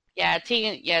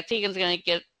Tegan's going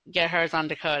to get hers on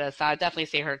Dakota, so I definitely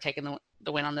see her taking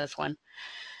the win on this one.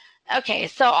 Okay,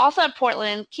 so also at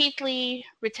Portland, Keith Lee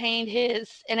retained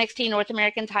his NXT North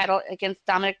American title against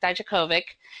Dominik Dijakovic.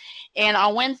 And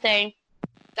on Wednesday,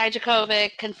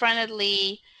 Dijakovic confronted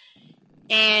Lee,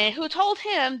 and who told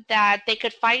him that they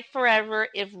could fight forever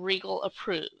if Regal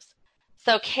approves.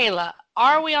 So, Kayla,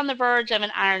 are we on the verge of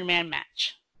an Iron Man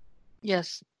match?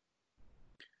 Yes.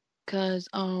 Because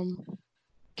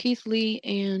Keith Lee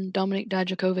and Dominik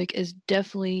Dijakovic is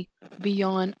definitely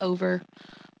beyond over.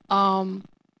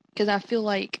 Because I feel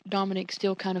like Dominik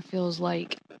still kind of feels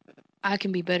like I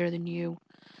can be better than you.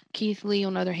 Keith Lee,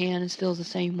 on the other hand, feels the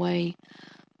same way.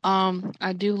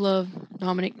 I do love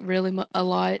Dominik really a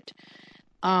lot.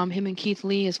 Him and Keith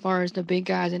Lee, as far as the big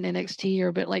guys in NXT, are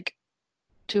a bit like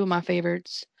two of my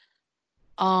favorites.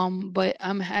 But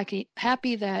I'm happy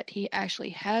that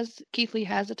Keith Lee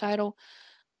has the title.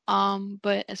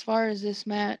 But as far as this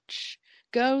match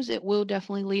goes, it will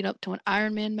definitely lead up to an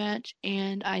Iron Man match,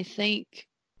 and I think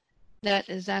that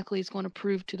exactly is going to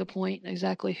prove to the point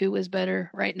exactly who is better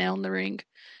right now in the ring.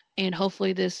 And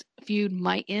hopefully this feud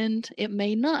might end. It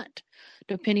may not,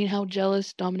 depending how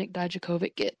jealous Dominik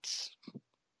Dijakovic gets.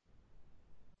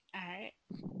 All right.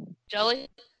 Jolie?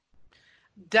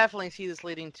 Definitely see this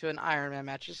leading to an Iron Man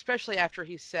match, especially after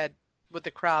he said with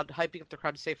the crowd, hyping up the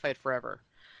crowd to say fight forever.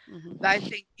 Mm-hmm. I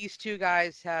think these two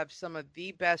guys have some of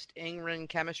the best in-ring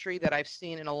chemistry that I've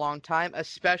seen in a long time,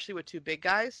 especially with two big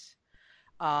guys.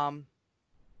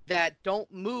 That don't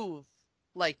move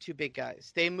like two big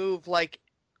guys. They move like,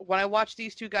 when I watch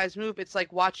these two guys move, it's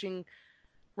like watching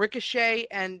Ricochet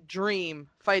and Dream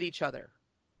fight each other,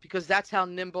 because that's how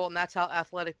nimble and that's how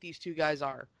athletic these two guys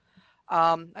are.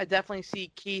 I definitely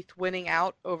see Keith winning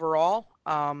out overall.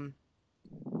 And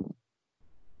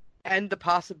the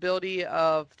possibility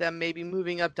of them maybe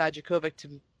moving up Dijakovic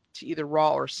to either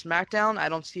Raw or SmackDown. I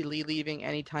don't see Lee leaving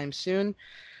anytime soon.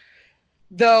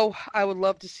 Though I would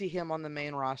love to see him on the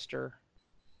main roster.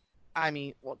 I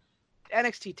mean, well,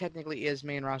 NXT technically is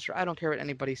main roster. I don't care what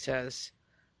anybody says.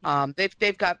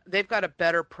 They've got a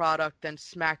better product than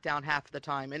SmackDown half of the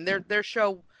time, and their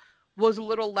show was a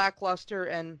little lackluster.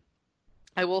 And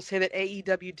I will say that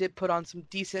AEW did put on some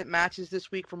decent matches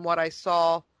this week from what I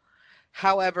saw.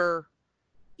 However,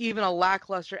 even a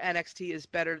lackluster NXT is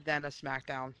better than a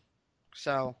SmackDown.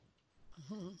 So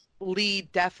Lee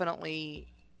definitely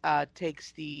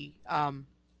takes the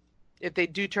if they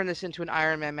do turn this into an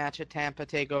Iron Man match at Tampa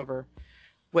TakeOver,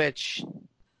 which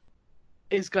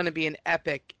is going to be an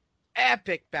epic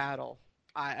battle,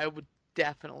 I would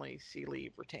definitely see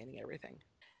Lee retaining everything.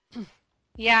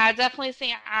 Yeah, I definitely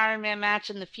see an Iron Man match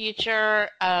in the future.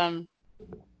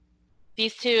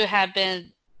 These two have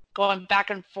been going back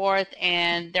and forth,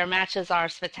 and their matches are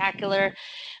spectacular.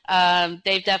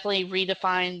 They've definitely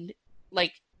redefined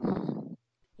like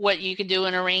what you can do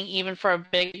in a ring, even for a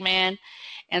big man.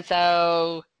 And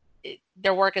so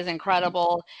their work is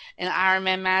incredible. An Iron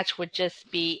Man match would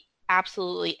just be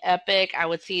absolutely epic. I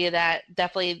would see that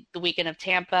definitely the weekend of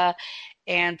Tampa,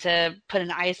 and to put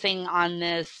an icing on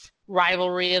this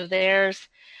rivalry of theirs.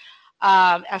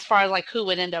 As far as like who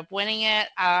would end up winning it,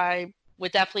 I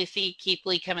would definitely see Keith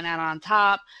Lee coming out on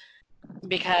top,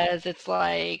 because it's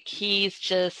like he's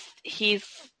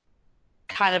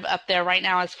kind of up there right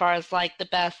now as far as like the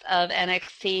best of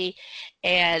NXT,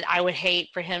 and I would hate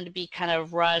for him to be kind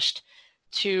of rushed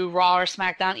to Raw or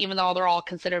SmackDown, even though they're all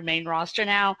considered main roster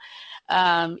now.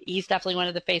 He's definitely one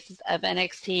of the faces of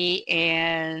NXT,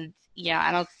 and yeah,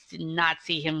 I not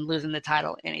see him losing the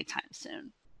title anytime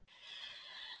soon.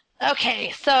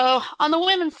 Okay, so on the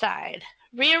women's side,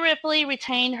 Rhea Ripley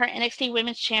retained her NXT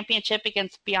Women's Championship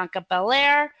against Bianca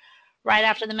Belair. Right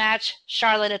after the match,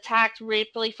 Charlotte attacked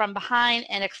Ripley from behind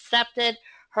and accepted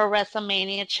her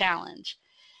WrestleMania challenge.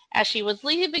 As she was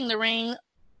leaving the ring,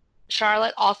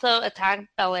 Charlotte also attacked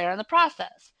Belair in the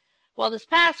process. Well, this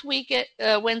past week,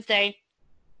 Wednesday,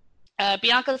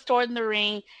 Bianca stormed the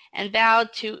ring and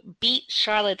vowed to beat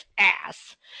Charlotte's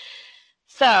ass.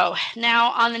 So,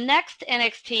 now on the next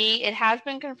NXT, it has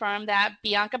been confirmed that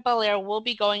Bianca Belair will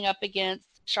be going up against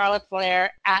Charlotte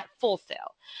Flair at Full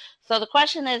Sail. So the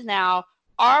question is now,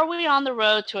 are we on the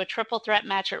road to a triple threat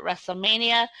match at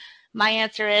WrestleMania? My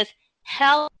answer is,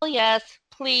 hell yes,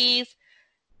 please.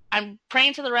 I'm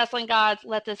praying to the wrestling gods,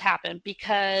 let this happen,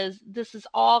 because this is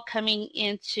all coming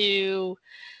into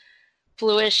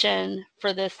fruition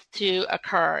for this to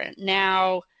occur.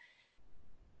 Now,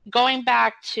 going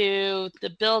back to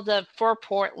the build-up for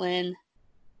Portland,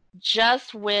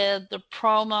 just with the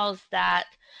promos that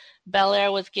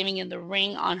Belair was giving in the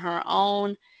ring on her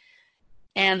own,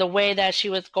 and the way that she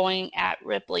was going at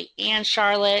Ripley and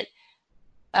Charlotte,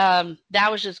 that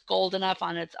was just gold enough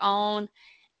on its own.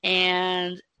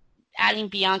 And adding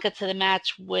Bianca to the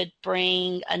match would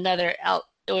bring another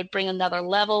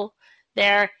level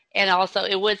there, and also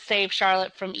it would save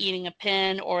Charlotte from eating a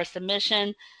pin or a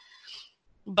submission.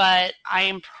 But I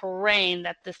am praying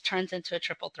that this turns into a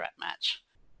triple threat match.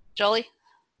 Jolie?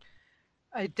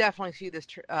 I definitely see this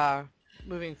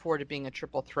moving forward to being a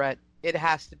triple threat. It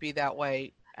has to be that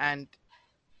way. And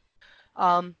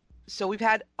so we've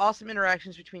had awesome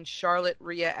interactions between Charlotte,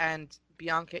 Rhea, and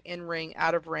Bianca in ring,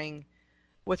 out of ring,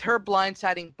 with her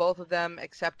blindsiding both of them,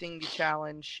 accepting the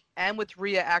challenge, and with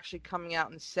Rhea actually coming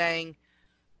out and saying,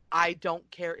 I don't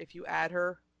care if you add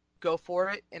her, go for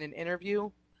it, in an interview.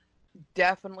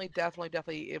 Definitely,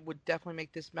 it would definitely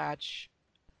make this match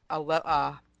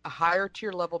a higher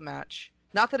tier level match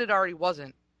Not that it already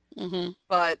wasn't, Mm-hmm.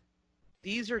 but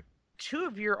these are two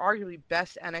of your arguably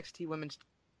best NXT women's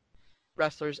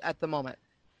wrestlers at the moment.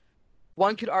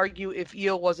 One could argue if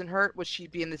Io wasn't hurt, would she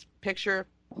be in this picture?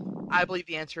 I believe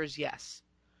the answer is yes.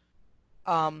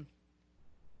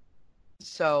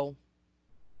 So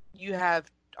you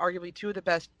have arguably two of the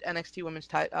best NXT women's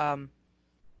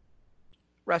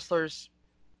wrestlers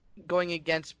going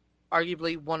against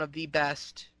arguably one of the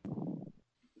best.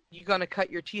 You're going to cut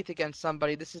your teeth against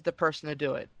somebody. This is the person to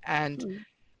do it. And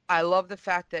I love the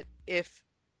fact that if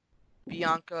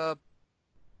Bianca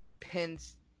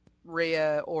pins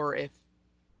Rhea, or if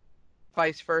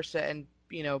vice versa, and,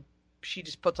 you know, she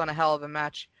just puts on a hell of a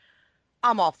match,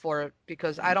 I'm all for it,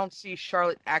 because I don't see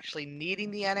Charlotte actually needing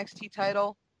the NXT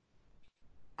title.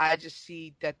 I just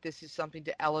see that this is something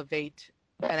to elevate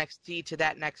NXT to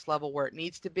that next level where it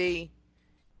needs to be.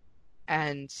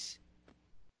 And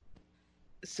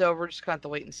so we're just going to have to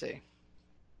wait and see.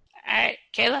 All right,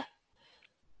 Kayla?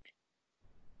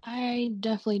 I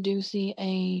definitely do see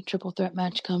a triple threat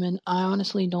match coming. I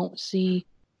honestly don't see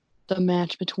the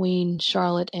match between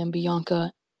Charlotte and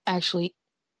Bianca actually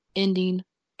ending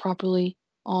properly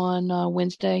on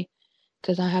Wednesday,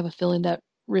 because I have a feeling that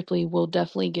Ripley will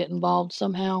definitely get involved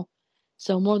somehow.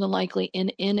 So more than likely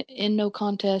in no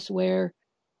contest where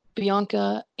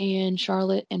Bianca and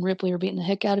Charlotte and Ripley are beating the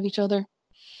heck out of each other,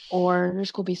 or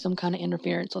there's going to be some kind of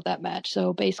interference with that match.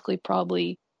 So basically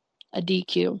probably a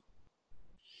DQ.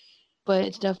 But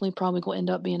it's definitely probably going to end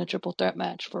up being a triple threat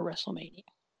match for WrestleMania.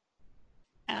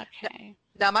 Okay.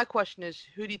 Now, my question is,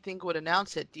 who do you think would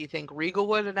announce it? Do you think Regal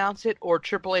would announce it, or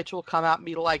Triple H will come out and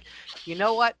be like, you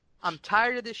know what? I'm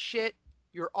tired of this shit.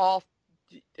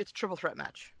 It's a triple threat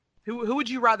match. Who would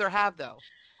you rather have, though?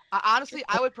 Honestly,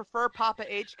 I would prefer Papa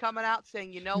H coming out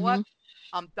saying, you know what?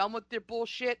 I'm done with their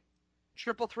bullshit.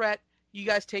 Triple threat. You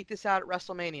guys take this out at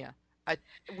WrestleMania.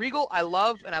 Regal, I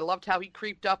loved how he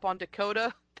creeped up on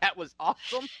Dakota. That was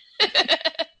awesome.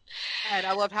 And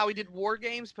I love how he did War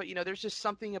Games, but, you know, there's just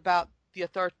something about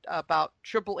about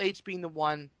Triple H being the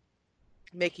one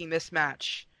making this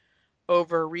match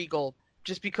over Regal,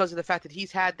 just because of the fact that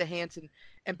he's had the hands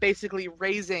and basically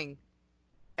raising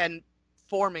and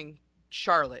forming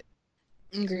Charlotte.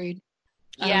 Agreed.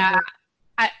 Yeah.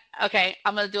 Okay,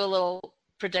 I'm going to do a little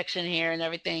prediction here and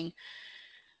everything.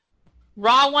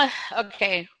 Raw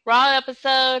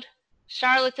episode,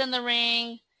 Charlotte's in the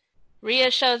ring,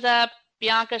 Rhea shows up,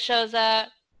 Bianca shows up,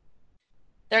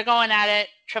 they're going at it,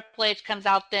 Triple H comes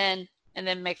out then, and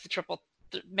then makes it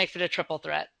a triple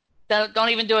threat. Don't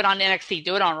even do it on NXT,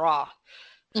 do it on Raw.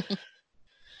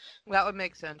 That would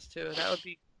make sense too.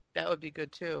 That would be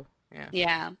good too.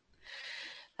 Yeah.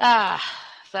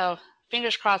 So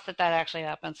fingers crossed that actually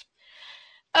happens.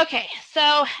 Okay,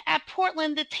 so at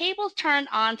Portland, the tables turned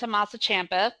on Tommaso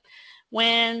Ciampa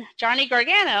when Johnny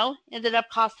Gargano ended up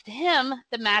costing him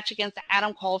the match against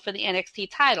Adam Cole for the NXT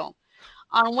title.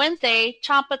 On Wednesday,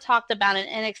 Ciampa talked about an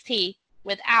NXT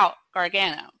without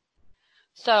Gargano.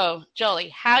 So, Jolie,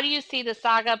 how do you see the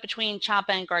saga between Ciampa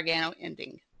and Gargano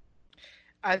ending?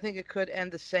 I think it could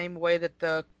end the same way that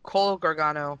the Cole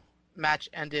Gargano match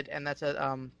ended, and that's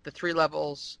the 3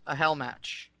 levels a hell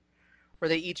match, where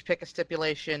they each pick a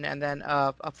stipulation and then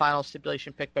a final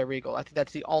stipulation picked by Regal. I think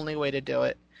that's the only way to do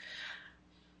it.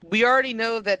 We already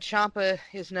know that Ciampa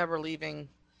is never leaving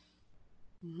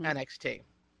NXT.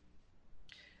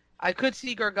 I could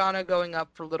see Gargano going up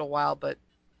for a little while, but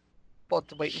we'll have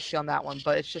to wait and see on that one.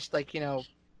 But it's just like, you know,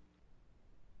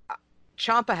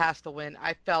 Ciampa has to win.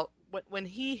 I felt when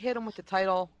he hit him with the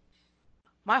title,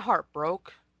 my heart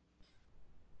broke.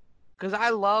 Because I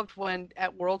loved when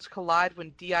at Worlds Collide,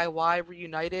 when DIY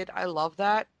reunited, I love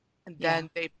that. And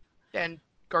then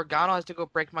Gargano has to go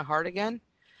break my heart again.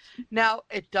 Now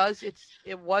it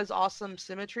was awesome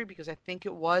symmetry, because I think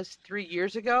it was 3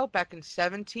 years ago, back in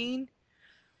 2017,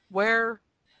 where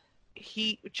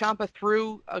Ciampa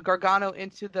threw Gargano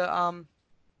into the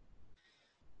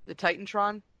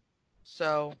Titantron.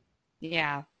 So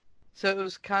yeah. So it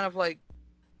was kind of like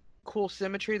cool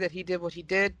symmetry that he did what he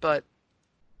did, but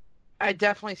I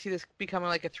definitely see this becoming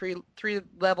like a three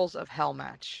levels of hell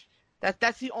match.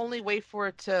 That's the only way for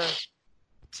it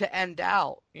to end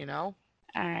out, you know?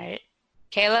 All right.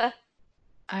 Kayla?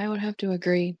 I would have to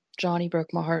agree. Johnny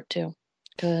broke my heart too,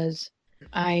 because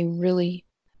I really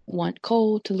want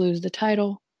Cole to lose the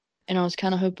title, and I was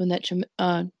kind of hoping that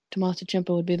Tommaso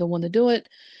Ciampa would be the one to do it.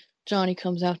 Johnny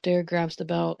comes out there, grabs the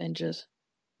belt, and just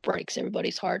breaks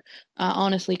everybody's heart. I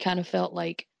honestly kind of felt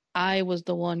like I was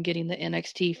the one getting the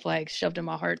NXT flag shoved in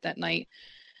my heart that night.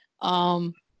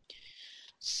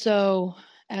 So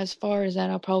as far as that,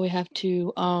 I'll probably have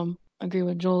to agree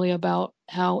with Julie about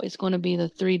how it's going to be the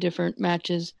 3 different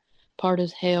matches, part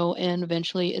as hell, and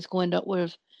eventually it's going to end up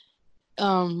with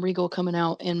Regal coming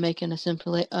out and making a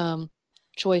simple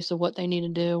choice of what they need to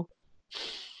do.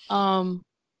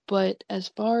 But as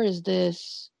far as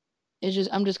this,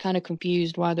 I'm just kind of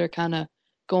confused why they're kind of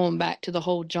going back to the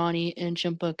whole Johnny and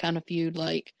Ciampa kind of feud,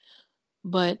 like.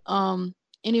 But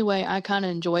anyway, I kind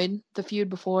of enjoyed the feud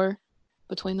before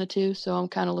between the two, so I'm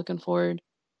kind of looking forward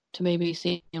to maybe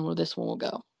seeing where this one will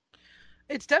go.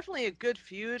 It's definitely a good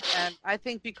feud, and I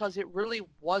think because it really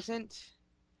wasn't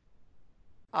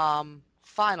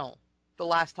final the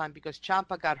last time because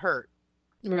Ciampa got hurt.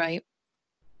 Right.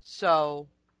 So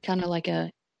kind of like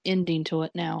a ending to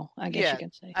it now, I guess you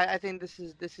could say. I think this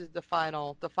is the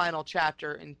final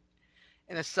chapter in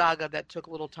a saga that took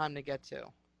a little time to get to.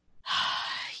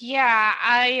 Yeah,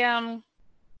 I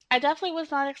definitely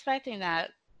was not expecting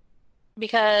that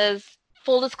because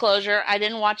full disclosure, I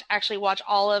didn't actually watch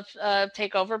all of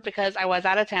TakeOver because I was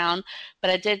out of town,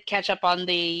 but I did catch up on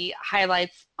the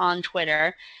highlights on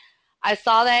Twitter. I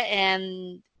saw that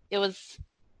and it was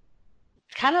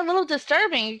kind of a little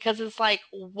disturbing because it's like,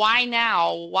 why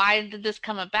now? Why did this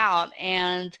come about?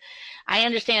 And I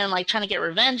understand like trying to get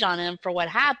revenge on him for what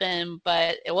happened,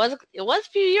 but it was a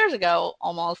few years ago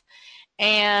almost,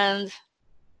 and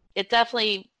it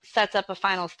definitely sets up a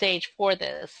final stage for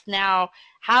this. Now,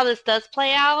 how this does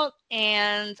play out,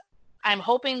 and I'm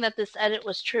hoping that this edit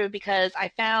was true because I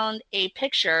found a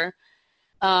picture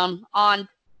on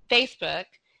Facebook,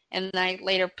 and I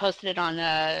later posted it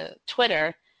on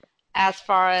Twitter, as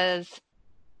far as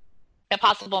a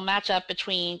possible matchup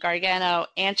between Gargano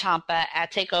and Ciampa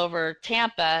at TakeOver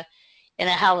Tampa in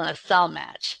a Hell in a Cell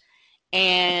match.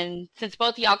 And since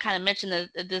both of y'all kind of mentioned this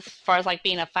as far as like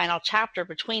being a final chapter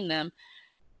between them,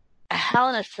 a Hell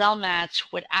in a Cell match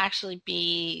would actually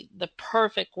be the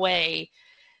perfect way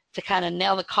to kind of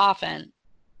nail the coffin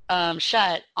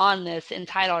shut on this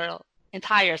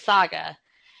entire saga.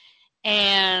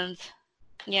 And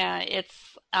yeah,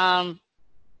 it's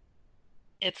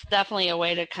definitely a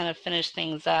way to kind of finish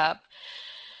things up.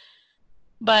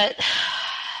 But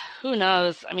who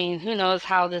knows? I mean, who knows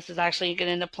how this is actually going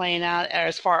to end up playing out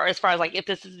as far as like if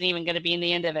this isn't even going to be in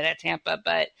the end of it at Tampa.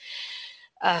 But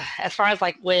as far as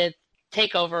like with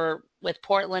TakeOver with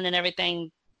Portland and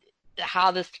everything,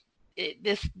 how this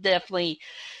definitely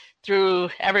threw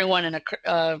everyone a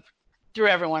curveball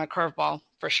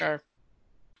for sure.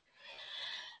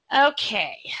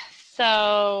 Okay,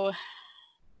 so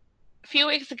a few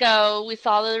weeks ago, we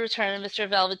saw the return of Mr.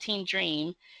 Velveteen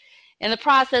Dream. In the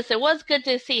process, it was good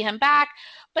to see him back,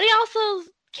 but he also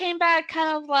came back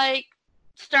kind of like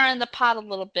stirring the pot a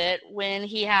little bit when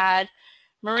he had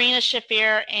Marina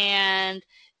Shafir and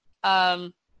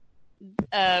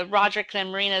Roderick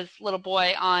and Marina's little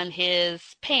boy on his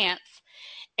pants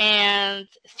and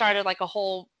started like a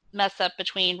whole mess up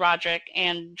between Roderick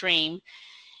and Dream.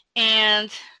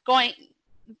 And going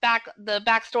back, the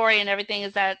backstory and everything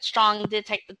is that Strong did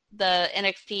take the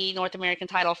NXT North American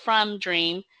title from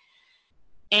Dream,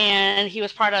 and he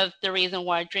was part of the reason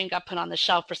why Dream got put on the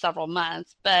shelf for several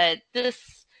months. But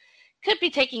this could be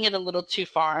taking it a little too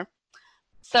far.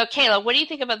 So, Kayla, what do you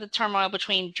think about the turmoil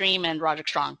between Dream and Roderick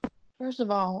Strong? First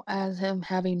of all, as him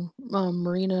having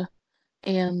Marina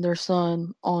and their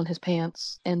son on his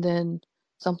pants, and then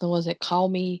something was it, call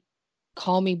me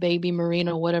baby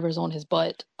Marina, whatever's on his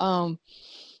butt.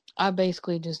 I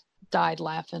basically just died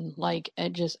laughing. Like,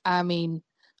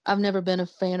 I've never been a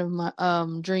fan of my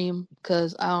Dream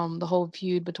because the whole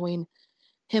feud between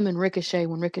him and Ricochet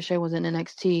when Ricochet was in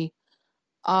NXT.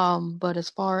 But as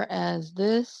far as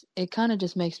this, it kind of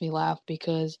just makes me laugh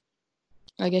because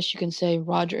I guess you can say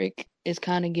Roderick is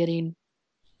kind of getting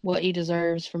what he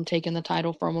deserves from taking the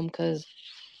title from him because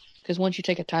once you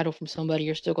take a title from somebody,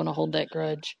 you're still going to hold that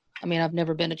grudge. I mean, I've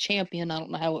never been a champion. I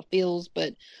don't know how it feels,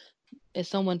 but if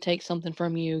someone takes something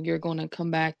from you, you're going to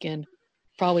come back and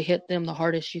probably hit them the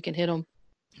hardest you can hit them.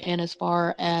 And as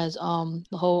far as the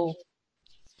whole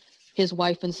his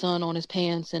wife and son on his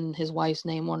pants and his wife's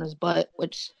name on his butt,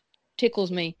 which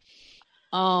tickles me.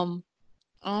 I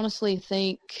honestly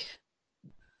think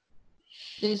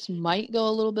this might go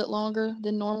a little bit longer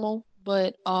than normal,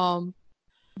 but I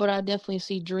definitely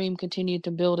see Dream continue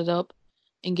to build it up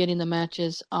and getting the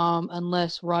matches,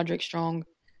 unless Roderick Strong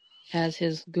has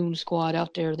his goon squad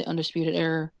out there, the Undisputed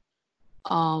Era,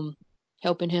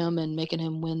 helping him and making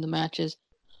him win the matches.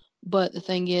 But the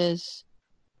thing is,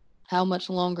 how much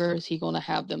longer is he going to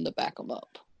have them to back him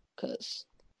up? Because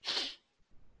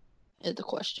it's the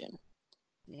question.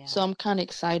 Yeah. So I'm kind of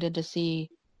excited to see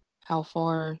how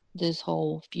far this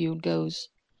whole feud goes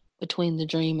between the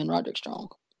Dream and Roderick Strong.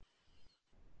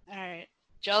 All right.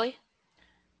 Jolie?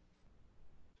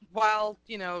 While,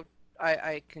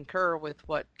 I concur with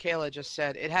what Kayla just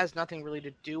said, it has nothing really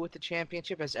to do with the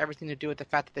championship. It has everything to do with the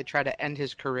fact that they try to end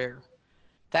his career.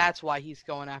 That's why he's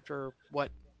going after what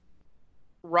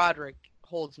Roderick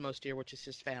holds most dear, which is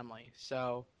his family.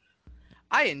 So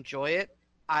I enjoy it.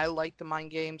 I like the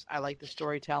mind games. I like the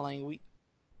storytelling. We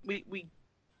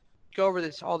go over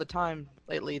this all the time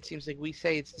lately. It seems like we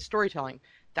say it's the storytelling.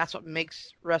 That's what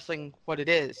makes wrestling what it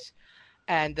is.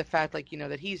 And the fact,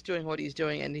 that he's doing what he's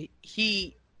doing, and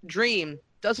he Dream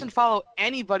doesn't follow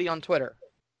anybody on Twitter.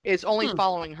 Is only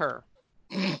following her.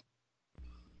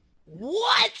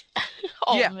 What?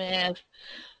 Oh, yeah. Man.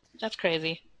 That's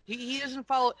crazy. He doesn't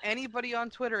follow anybody on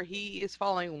Twitter. He is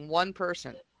following one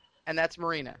person, and that's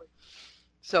Marina.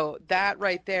 So that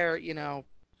right there,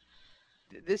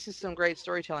 this is some great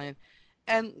storytelling.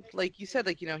 And like you said,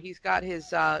 he's got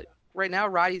his, right now,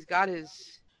 Roddy's got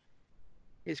his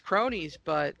cronies,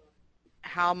 but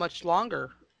how much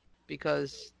longer?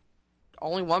 Because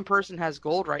only one person has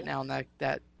gold right now in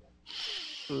that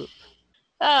group.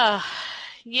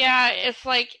 Yeah, it's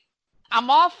like, I'm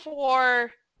all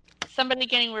for somebody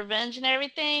getting revenge and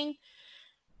everything.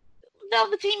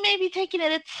 Velveteen may be taking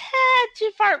it a tad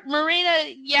too far.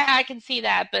 Marina, yeah, I can see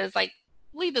that, but it's like,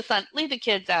 leave the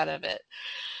kids out of it.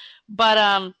 But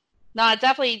no, I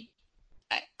definitely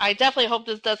hope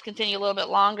this does continue a little bit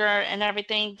longer and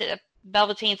everything.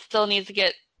 Velveteen still needs to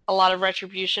get a lot of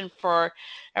retribution for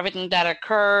everything that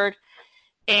occurred.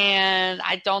 And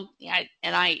I don't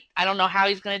know how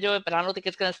he's going to do it, but I don't think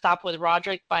it's going to stop with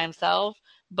Roderick by himself.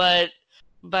 But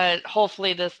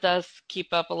hopefully this does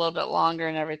keep up a little bit longer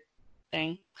and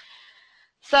everything.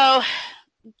 So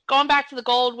going back to the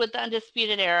gold with the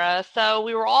Undisputed Era. So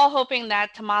we were all hoping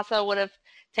that Tommaso would have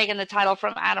taken the title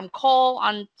from Adam Cole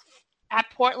at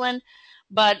Portland,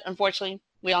 but unfortunately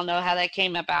we all know how that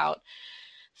came about.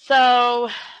 So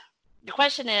the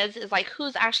question is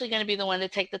who's actually going to be the one to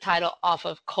take the title off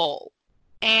of Cole?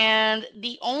 And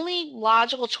the only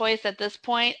logical choice at this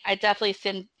point, I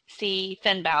definitely see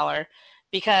Finn Balor,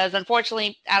 because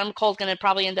unfortunately Adam Cole's going to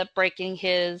probably end up breaking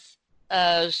his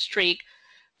streak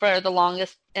for the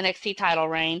longest NXT title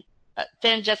reign.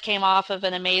 Finn just came off of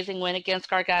an amazing win against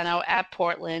Gargano at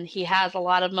Portland. He has a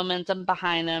lot of momentum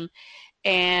behind him,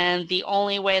 and the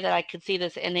only way that I could see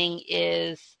this ending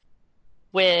is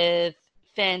with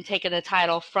Finn taking the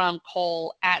title from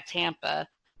Cole at Tampa.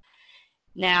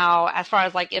 Now, as far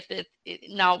as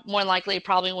now, more likely it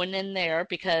probably wouldn't end there,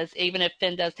 because even if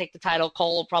Finn does take the title,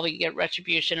 Cole will probably get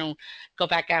retribution and go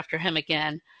back after him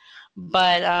again.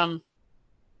 But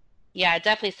yeah, I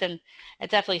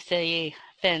definitely see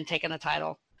Finn taking the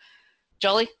title.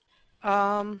 Jolie?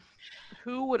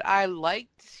 Who would I like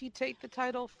to see take the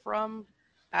title from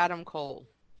Adam Cole?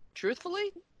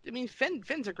 Truthfully, I mean,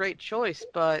 Finn's a great choice,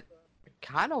 but I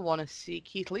kind of want to see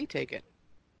Keith Lee take it.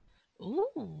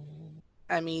 Ooh.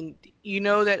 I mean,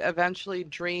 that eventually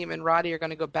Dream and Roddy are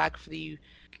going to go back for the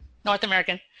North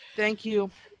American. Thank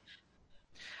you.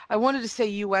 I wanted to say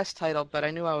U.S. title, but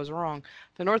I knew I was wrong.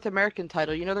 The North American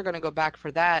title, they're going to go back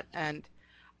for that, and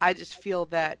I just feel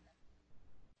that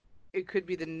it could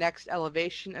be the next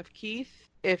elevation of Keith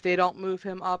if they don't move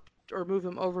him up or move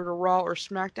him over to Raw or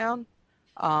SmackDown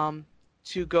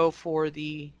to go for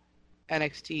the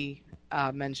NXT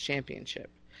Men's Championship.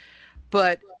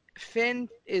 But Finn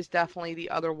is definitely the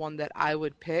other one that I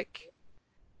would pick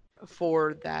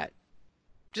for that,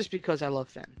 just because I love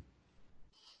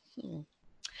Finn.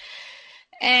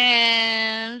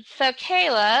 And so,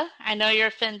 Kayla, I know you're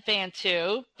a Finn fan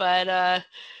too, but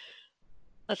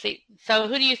let's see. So,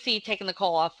 who do you see taking the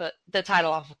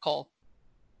title off of Cole?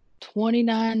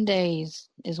 29 days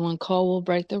is when Cole will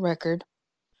break the record.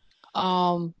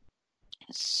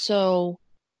 So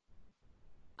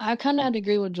I kind of have to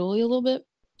agree with Julie a little bit.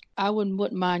 I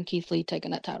wouldn't mind Keith Lee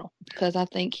taking that title, because I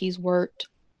think he's worked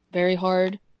very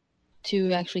hard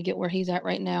to actually get where he's at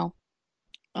right now.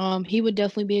 He would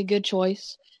definitely be a good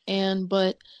choice,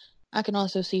 but I can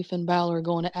also see Finn Balor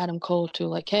going to Adam Cole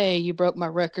to hey, you broke my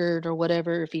record or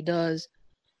whatever. If he does,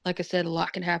 like I said, a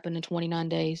lot can happen in 29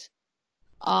 days.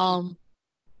 But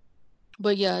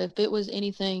yeah, if it was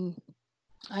anything,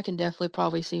 I can definitely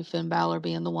probably see Finn Balor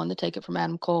being the one to take it from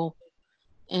Adam Cole,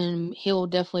 and he'll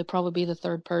definitely probably be the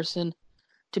third person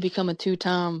to become a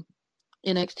 2-time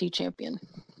NXT champion.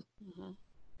 Mm-hmm.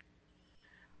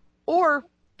 Or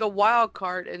the wild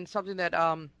card, and something that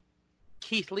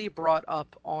Keith Lee brought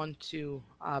up onto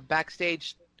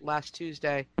backstage last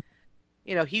Tuesday.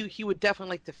 He would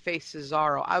definitely like to face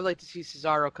Cesaro. I would like to see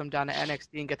Cesaro come down to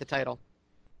NXT and get the title.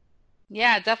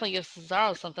 Yeah, definitely give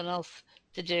Cesaro something else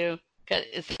to do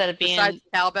instead of being besides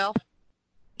cowbell.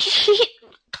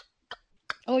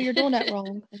 Oh, you're doing that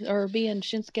wrong. Or being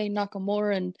Shinsuke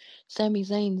Nakamura and Sami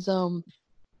Zayn's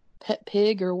pet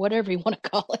pig or whatever you want to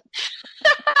call it.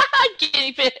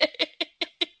 Guinea pig.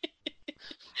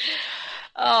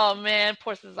 Oh man,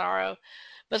 poor Cesaro.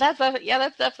 But that's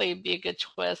definitely be a good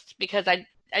twist because I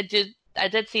did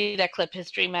see that clip.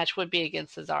 His dream match would be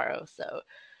against Cesaro, so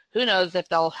who knows if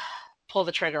they'll pull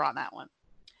the trigger on that one.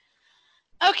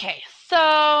 Okay, so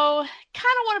kind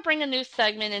of want to bring a new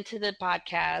segment into the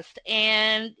podcast,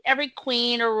 and every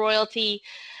queen or royalty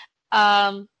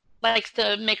likes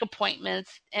to make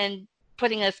appointments and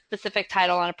putting a specific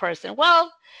title on a person.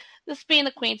 Well, this being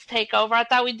the Queen's Takeover, I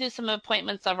thought we'd do some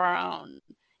appointments of our own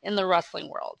in the wrestling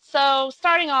world. So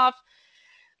starting off,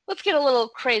 let's get a little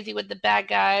crazy with the bad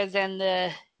guys and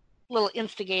the little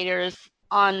instigators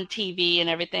on TV and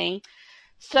everything.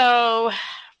 So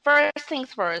first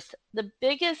things first, the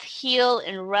biggest heel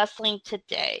in wrestling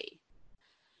today.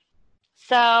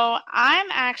 So I'm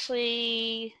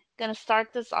actually going to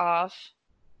start this off,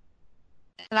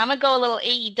 and I'm going to go a little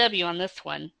AEW on this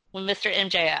one with Mr.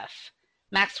 MJF,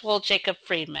 Maxwell Jacob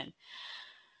Friedman.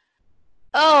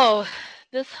 Oh,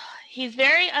 he's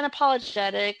very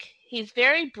unapologetic. He's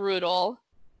very brutal.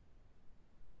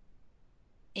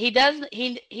 He does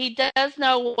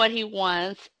know what he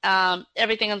wants.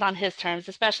 Everything is on his terms,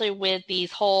 especially with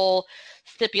these whole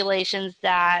stipulations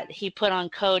that he put on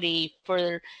Cody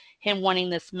for him wanting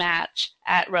this match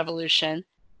at Revolution.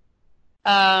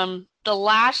 The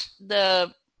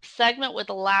segment with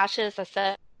the lashes, I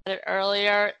said it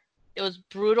earlier, it was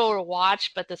brutal to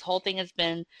watch, but this whole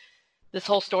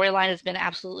storyline has been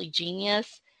absolutely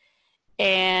genius.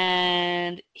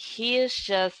 And he is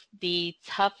just the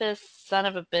toughest son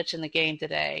of a bitch in the game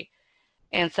today.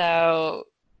 And so,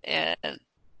 and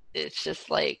it's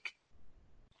just like,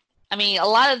 I mean,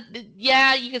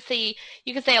 you could say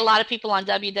a lot of people on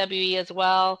WWE as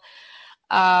well.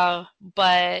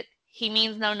 But he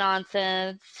means no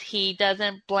nonsense. He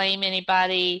doesn't blame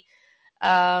anybody.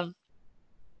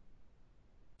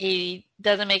 He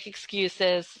doesn't make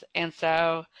excuses. And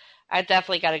so I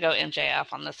definitely got to go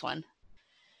MJF on this one.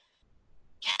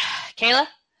 Kayla?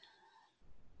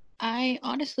 I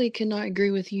honestly could not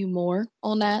agree with you more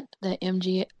on that. That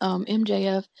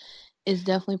MJF is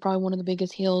definitely probably one of the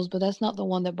biggest heels, but that's not the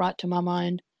one that brought to my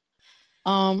mind.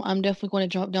 I'm definitely going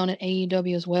to drop down at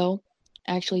AEW as well.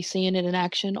 Actually seeing it in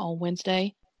action on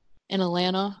Wednesday in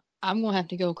Atlanta, I'm going to have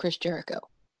to go Chris Jericho.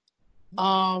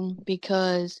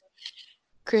 Because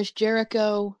Chris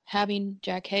Jericho having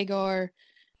Jack Hager,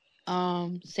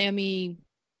 Sammy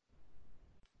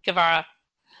Guevara,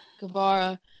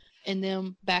 and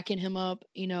them backing him up,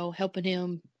 helping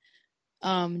him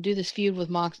do this feud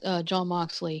with Jon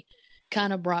Moxley,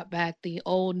 kind of brought back the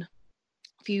old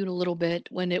feud a little bit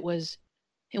when he was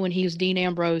Dean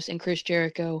Ambrose and Chris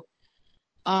Jericho.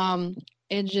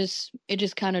 It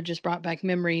just kind of just brought back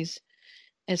memories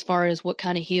as far as what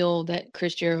kind of heel that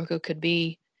Chris Jericho could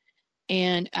be.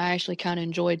 And I actually kind of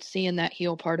enjoyed seeing that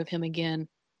heel part of him again.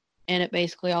 And it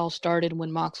basically all started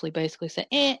when Moxley basically said,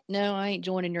 no, I ain't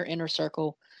joining your inner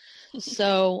circle.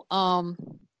 So, I'm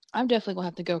definitely going to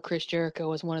have to go Chris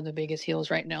Jericho as one of the biggest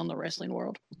heels right now in the wrestling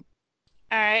world.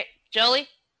 All right. Jolie?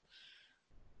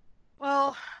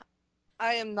 Well,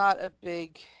 I am not a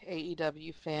big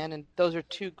AEW fan, and those are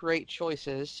two great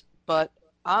choices, but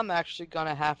I'm actually going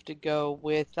to have to go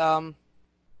with Dolph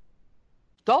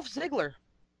Ziggler.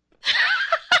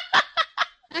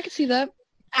 I can see that.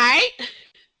 All right.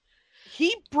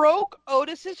 He broke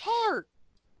Otis's heart.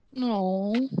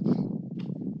 No.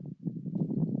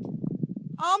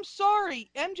 I'm sorry.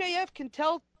 MJF can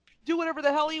do whatever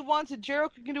the hell he wants, and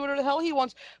Jericho can do whatever the hell he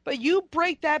wants, but you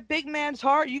break that big man's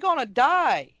heart, you're going to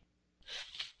die.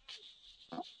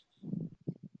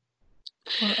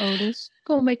 Poor Otis.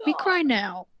 Gonna make me cry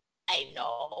now. I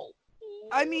know.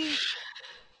 I mean,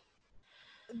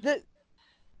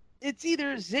 it's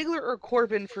either Ziggler or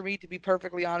Corbin, for me, to be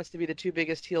perfectly honest, to be the two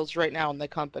biggest heels right now in the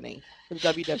company, for the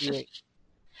WWE.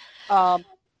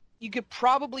 You could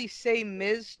probably say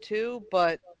Miz, too,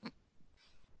 but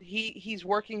he's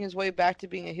working his way back to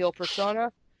being a heel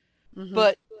persona. Mm-hmm.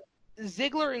 But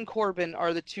Ziggler and Corbin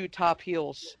are the two top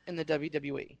heels in the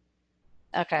WWE.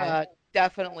 Okay.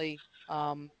 Definitely.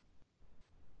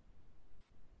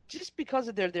 Just because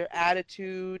of their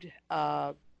attitude,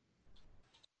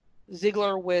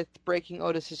 Ziggler with breaking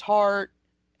Otis's heart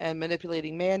and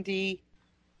manipulating Mandy,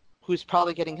 who's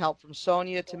probably getting help from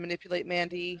Sonya to manipulate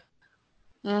Mandy.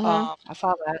 I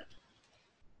saw that.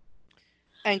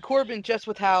 And Corbin, just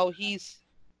with how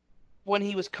when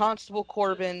he was Constable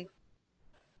Corbin,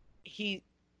 the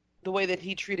way that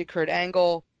he treated Kurt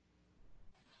Angle,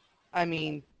 I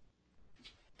mean,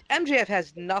 MJF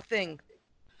has nothing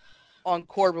on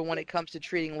Corbin when it comes to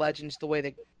treating legends the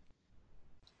way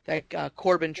that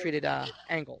Corbin treated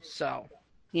Angle. So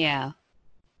Yeah.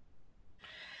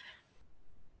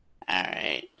 All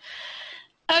right.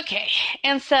 Okay.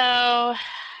 And so,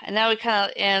 and now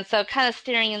kind of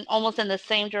steering almost in the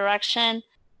same direction.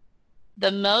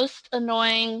 The most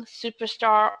annoying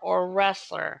superstar or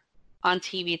wrestler on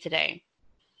TV today.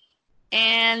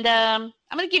 And I'm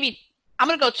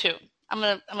gonna go two.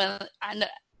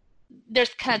 There's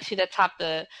kind of two that top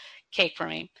the cake for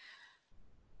me.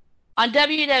 On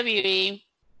WWE,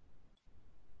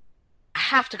 I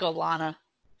have to go Lana.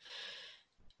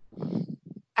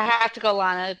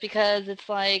 Because it's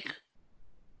like,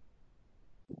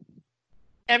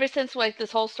 ever since like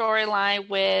this whole storyline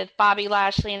with Bobby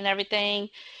Lashley and everything,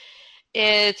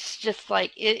 it's just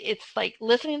like it's like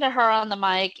listening to her on the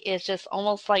mic is just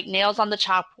almost like nails on the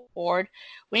chalkboard.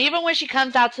 Even when she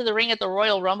comes out to the ring at the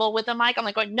Royal Rumble with the mic, I'm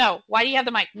like going, no, why do you have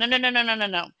the mic? No.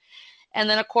 And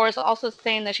then of course also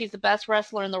saying that she's the best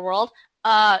wrestler in the world.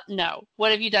 No.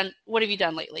 What have you done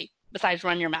lately besides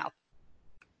run your mouth?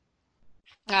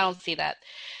 I don't see that.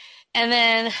 And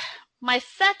then my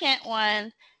second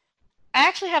one, I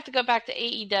actually have to go back to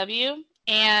AEW.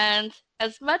 And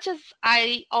as much as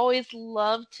I always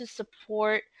love to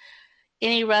support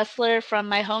any wrestler from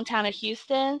my hometown of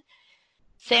Houston,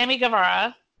 Sammy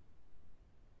Guevara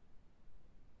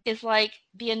is like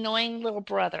the annoying little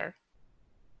brother.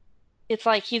 It's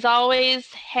like he's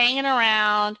always hanging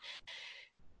around,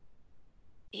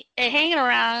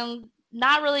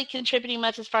 not really contributing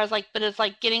much as far as like, but it's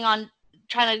like trying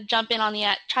to jump in on the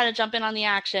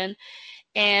action,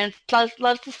 and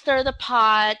loves to stir the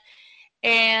pot,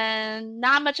 and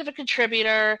not much of a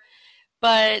contributor,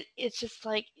 but it's just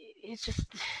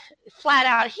flat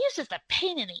out, he's just a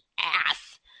pain in the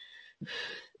ass.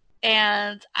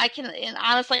 And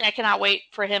honestly, I cannot wait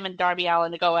for him and Darby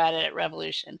Allin to go at it at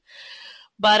Revolution.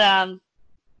 But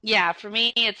yeah, for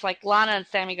me, it's like Lana and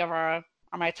Sammy Guevara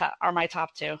are my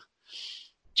top two.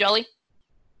 Jolie?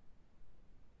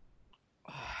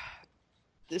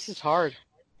 This is hard.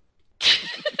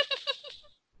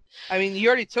 I mean, you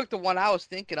already took the one I was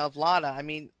thinking of, Lana. I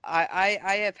mean, I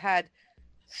have had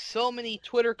so many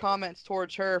Twitter comments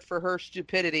towards her for her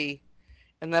stupidity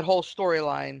and that whole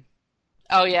storyline.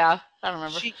 Oh yeah, I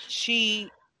remember.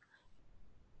 She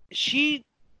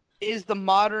is the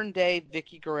modern day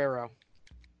Vicky Guerrero.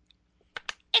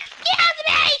 Excuse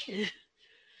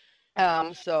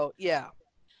me. So yeah,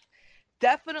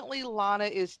 definitely Lana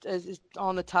is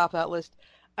on the top of that list.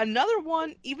 Another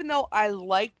one, even though I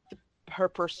like her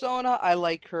persona, I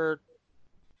like her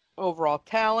overall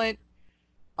talent,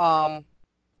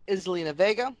 is Zelina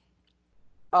Vega.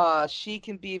 She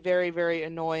can be very, very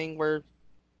annoying where,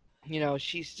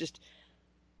 she's just,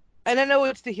 and I know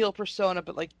it's the heel persona,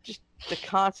 but like just the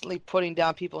constantly putting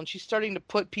down people, and she's starting to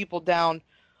put people down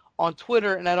on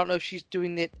Twitter, and I don't know if she's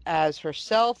doing it as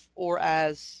herself or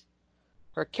as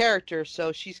her character,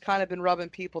 so she's kind of been rubbing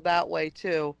people that way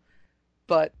too.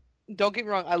 But don't get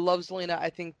me wrong, I love Zelina.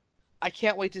 I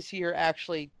can't wait to see her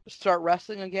actually start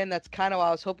wrestling again. That's kind of what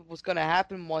I was hoping was going to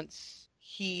happen once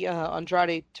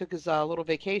Andrade took his little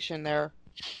vacation there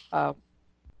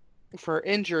for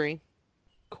injury,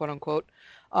 quote unquote.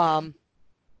 But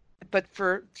if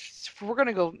we're going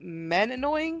to go men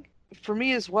annoying, for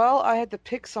me as well, I had to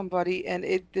pick somebody, and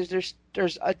it's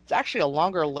actually a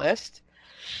longer list.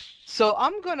 So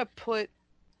I'm going to put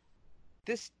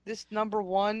this number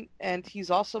one, and he's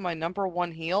also my number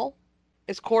one heel,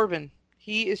 is Corbin.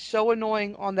 He is so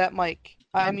annoying on that mic.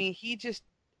 I mean, he just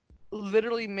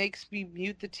literally makes me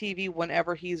mute the TV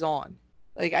whenever he's on.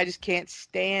 Like, I just can't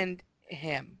stand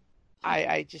him.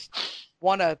 I just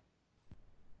want to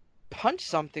punch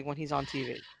something when he's on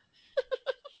TV.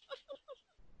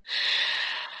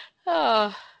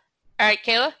 Oh. All right,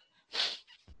 Kayla?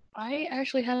 I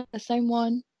actually had the same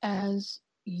one as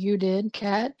you did,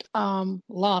 Kat.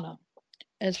 Lana,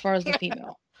 as far as the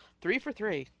female. 3 for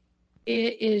 3.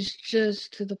 It is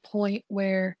just to the point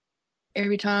where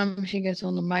every time she gets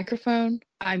on the microphone,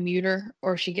 I mute her,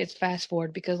 or she gets fast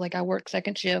forward, because like I work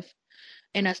second shift,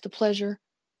 and that's the pleasure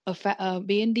of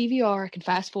being DVR. I can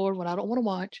fast forward what I don't want to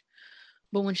watch.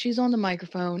 But when she's on the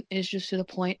microphone, it's just to the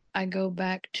point I go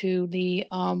back to the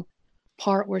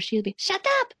part where she'll be, shut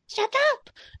up, shut up.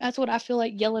 That's what I feel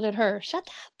like yelling at her, shut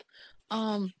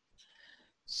up.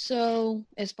 So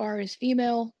as far as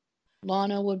female,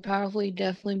 Lana would probably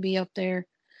definitely be up there.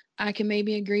 I can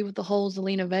maybe agree with the whole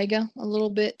Zelina Vega a little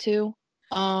bit too.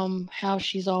 How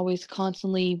she's always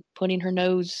constantly putting her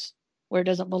nose where it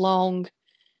doesn't belong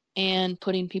and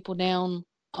putting people down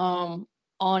on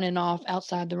and off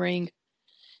outside the ring.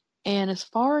 And as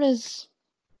far as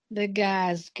the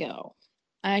guys go,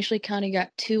 I actually kind of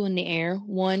got two in the air.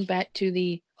 One, back to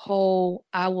the whole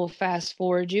I will fast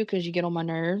forward you because you get on my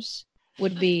nerves,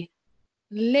 would be,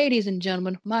 ladies and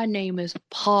gentlemen, my name is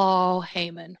Paul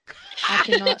Heyman. I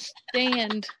cannot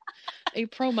stand a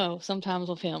promo sometimes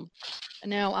with him.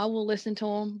 Now, I will listen to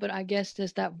him, but I guess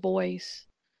just that voice,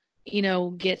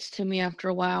 gets to me after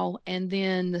a while. And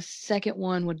then the second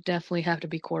one would definitely have to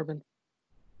be Corbin.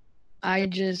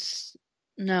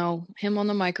 No, him on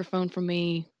the microphone for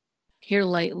me here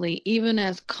lately, even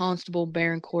as Constable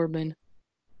Baron Corbin,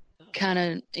 kind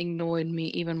of annoyed me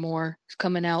even more. He's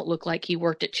coming out, looked like he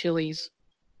worked at Chili's.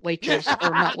 Waitress,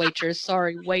 or not waitress,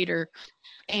 sorry, waiter.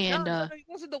 And no, he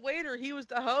wasn't the waiter, he was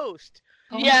the host.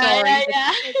 Oh,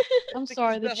 yeah. I'm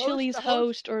sorry, the Chili's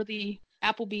host or the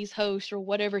Applebee's host or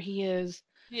whatever he is.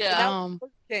 Yeah.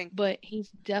 But he's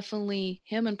definitely,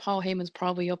 him and Paul Heyman's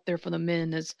probably up there for the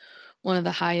men as one of the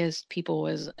highest people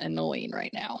is annoying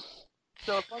right now.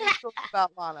 So a funny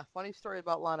story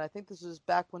about Lana. I think this was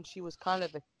back when she was kind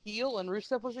of a heel and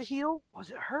Rusev was a heel. Was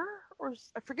it her? Or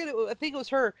I forget it. I think it was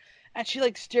her. And she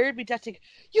like stared me down, like,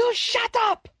 "You shut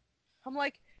up!" I'm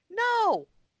like, "No."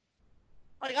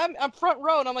 Like I'm front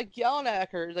row and I'm like yelling at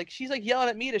her. Like she's like yelling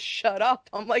at me to shut up.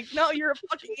 I'm like, "No, you're a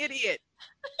fucking idiot."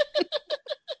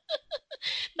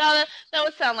 No, that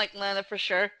would sound like Lana for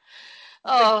sure.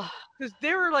 Oh, because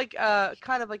they were like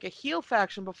kind of like a heel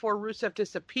faction before Rusev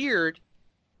disappeared,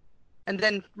 and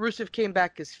then Rusev came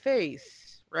back as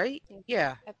face, right?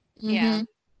 Yeah. Yeah. Mm-hmm.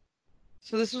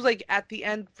 So this was like at the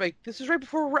end, like this was right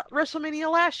before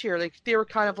WrestleMania last year. Like they were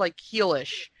kind of like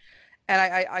heelish, and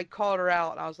I called her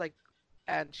out, and I was like,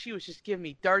 and she was just giving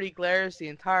me dirty glares the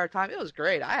entire time. It was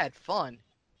great. I had fun.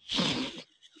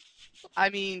 I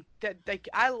mean,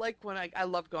 I like when I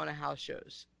love going to house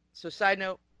shows. So side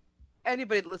note,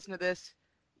 anybody that listen to this,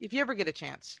 if you ever get a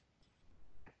chance,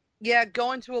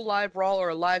 going to a live Raw or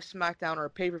a live SmackDown or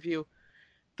a pay-per-view,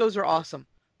 those are awesome.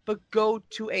 But go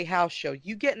to a house show.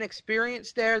 You get an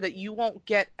experience there that you won't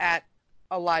get at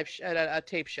a live at a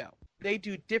tape show. They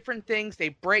do different things. They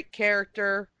break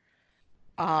character.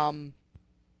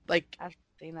 Like I've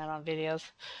seen that on videos.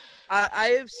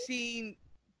 I have seen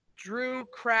Drew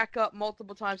crack up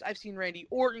multiple times. I've seen Randy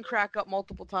Orton crack up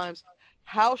multiple times.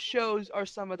 House shows are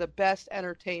some of the best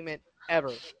entertainment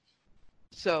ever.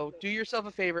 So do yourself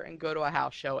a favor and go to a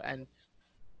house show. And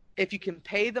if you can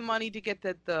pay the money to get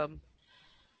the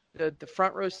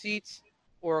front row seats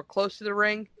or close to the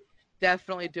ring,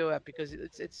 definitely do it because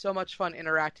it's so much fun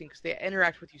interacting because they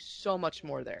interact with you so much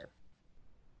more there.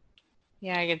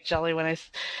 Yeah, I get jelly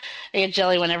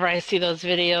whenever I see those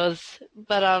videos,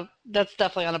 but that's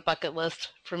definitely on a bucket list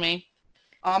for me.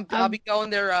 I'll be going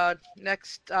there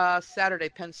next Saturday,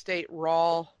 Penn State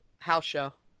Raw house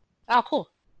show. Oh, cool.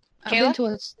 I've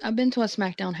been to a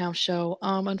SmackDown house show.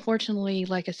 Unfortunately,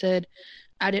 like I said,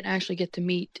 I didn't actually get to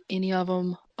meet any of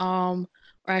them or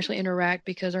actually interact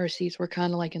because our seats were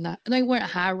kind of like they weren't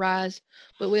high rise,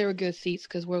 but they were good seats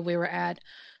because where we were at.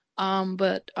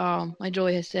 But like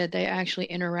Joey has said, they actually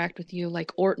interact with you.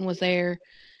 Like Orton was there.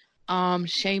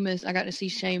 Sheamus, I got to see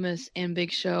Sheamus and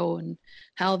Big Show and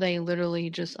how they literally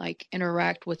just like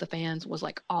interact with the fans was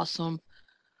like awesome.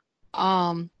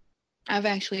 I've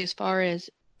actually, as far as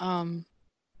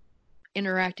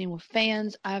interacting with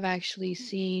fans, I've actually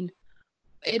seen,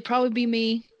 it'd probably be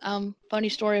me. Funny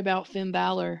story about Finn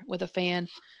Balor with a fan.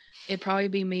 It'd probably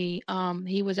be me.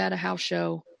 He was at a house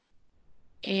show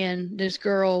and this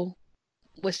girl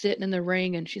was sitting in the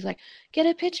ring and she's like, get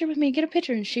a picture with me, get a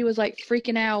picture. And she was like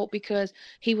freaking out because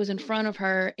he was in front of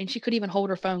her and she couldn't even hold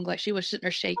her phone. Like she was sitting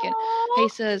there shaking. He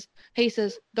says,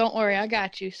 don't worry, I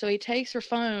got you. So he takes her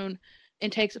phone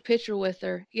and takes a picture with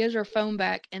her, gives her phone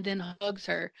back and then hugs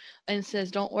her and says,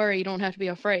 don't worry, you don't have to be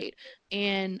afraid.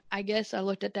 And I guess I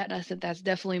looked at that and I said, that's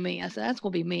definitely me. I said, that's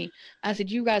going to be me. I said,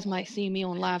 you guys might see me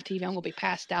on live TV. I'm going to be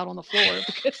passed out on the floor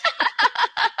because...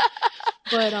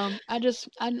 But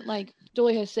I like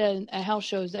Joey has said, at house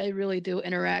shows they really do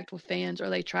interact with fans, or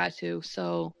they try to.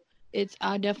 So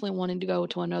I definitely wanted to go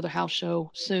to another house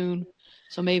show soon,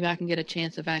 so maybe I can get a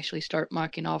chance of actually start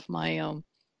marking off my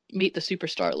meet the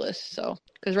superstar list. So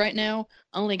because right now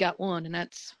I only got one, and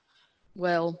that's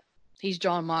he's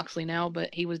John Moxley now,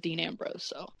 but he was Dean Ambrose.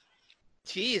 So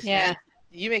jeez, yeah, man.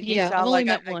 You make me sound I've only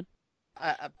like met one.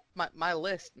 My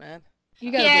list, man.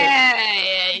 You got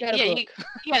a book.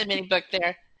 You got a mini book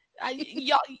there.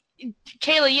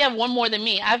 Kayla, you have one more than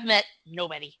me. I've met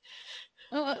nobody.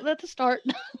 Well, that's a start.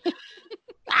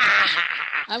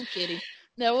 I'm kidding.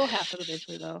 No, we'll have to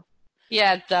eventually, though.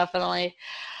 Yeah, definitely.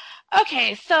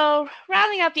 Okay, so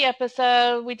rounding out the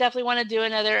episode, we definitely want to do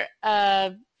another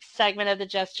segment of the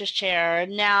Justice Chair.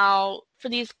 Now, for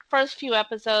these first few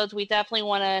episodes, we definitely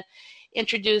want to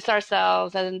introduce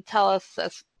ourselves and tell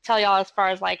y'all as far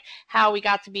as like how we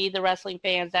got to be the wrestling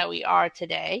fans that we are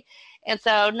today. And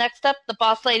so next up, the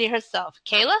boss lady herself,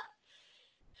 Kayla.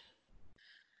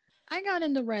 I got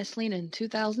into wrestling in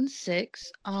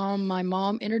 2006. My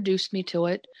mom introduced me to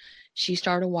it. She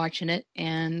started watching it,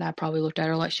 and I probably looked at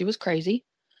her like she was crazy.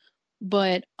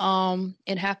 But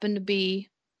it happened to be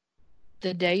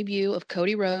the debut of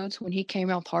Cody Rhodes when he came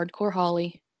out with Hardcore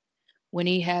Holly. When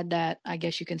he had that, I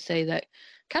guess you can say that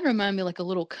kind of reminded me like a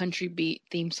little country beat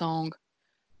theme song.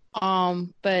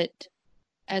 But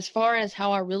as far as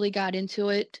how I really got into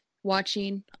it,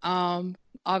 watching,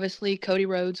 obviously Cody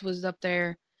Rhodes was up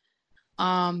there.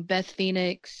 Beth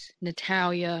Phoenix,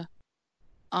 Natalya,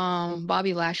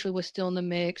 Bobby Lashley was still in the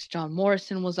mix. John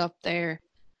Morrison was up there.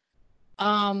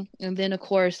 And then of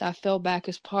course I fell back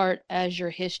as part as your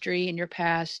history and your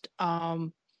past.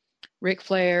 Ric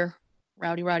Flair,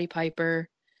 Roddy Piper,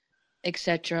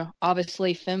 etc.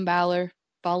 Obviously Finn Balor,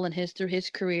 following through his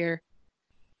career.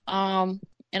 And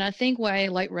I think why I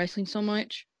like wrestling so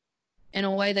much, in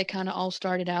a way they kind of all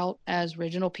started out as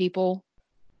original people.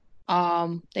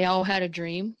 They all had a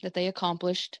dream that they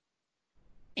accomplished.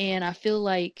 And I feel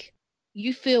like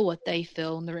you feel what they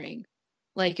feel in the ring.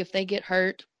 Like if they get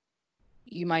hurt,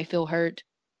 you might feel hurt.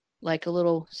 Like a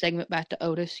little segment back to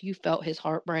Otis, you felt his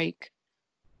heartbreak.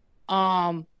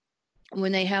 When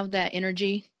they have that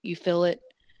energy, you feel it.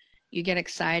 You get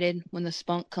excited when the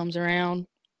spunk comes around.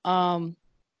 And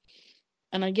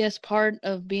I guess part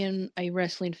of being a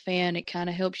wrestling fan, it kind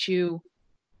of helps you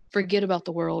forget about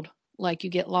the world. Like you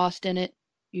get lost in it.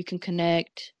 You can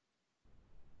connect.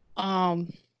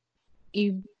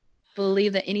 You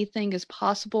believe that anything is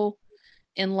possible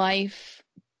in life.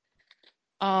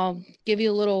 Give you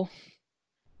a little,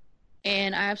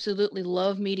 and I absolutely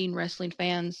love meeting wrestling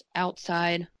fans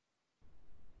outside,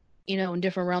 and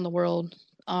different around the world.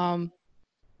 I'll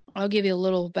give you a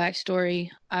little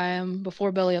backstory.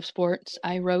 Before Belly Up Sports,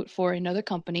 I wrote for another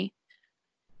company.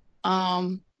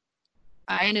 I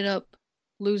ended up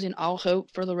losing all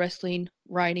hope for the wrestling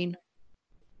writing.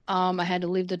 I had to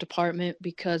leave the department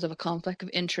because of a conflict of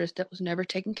interest that was never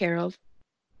taken care of.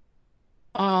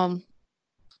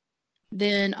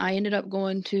 Then I ended up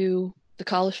going to the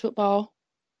college football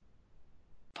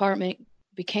department,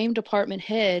 became department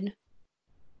head,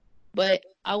 but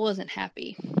I wasn't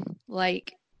happy.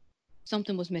 Like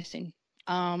something was missing.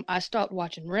 I stopped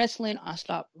watching wrestling. I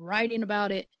stopped writing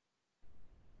about it,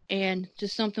 and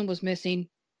just something was missing.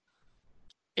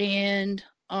 And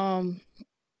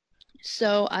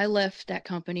so I left that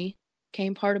company,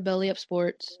 became part of Belly Up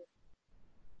Sports,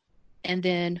 and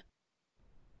then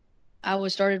I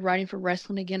started writing for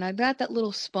wrestling again. I got that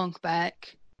little spunk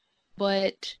back,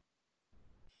 but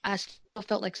I still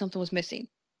felt like something was missing.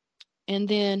 And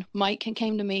then Mike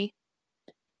came to me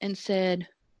and said,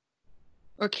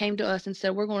 or came to us and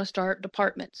said, we're going to start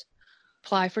departments.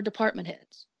 Apply for department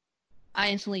heads. I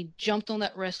instantly jumped on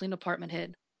that wrestling department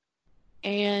head.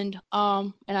 And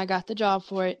I got the job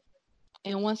for it.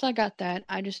 And once I got that,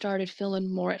 I just started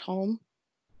feeling more at home.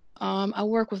 I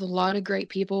work with a lot of great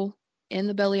people in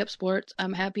the Belly Up Sports.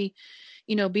 I'm happy,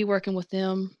 be working with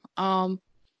them.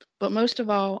 But most of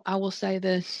all, I will say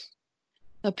this,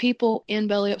 the people in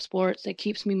Belly Up Sports that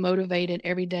keeps me motivated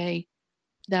every day,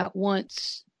 that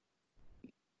once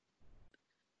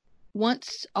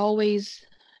always,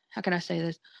 how can I say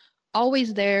this?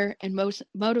 Always there and most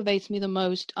motivates me the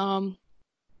most,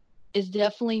 is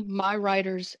definitely my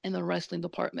writers in the wrestling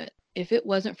department. If it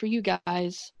wasn't for you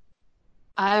guys,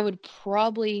 I would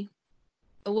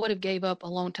have gave up a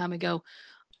long time ago.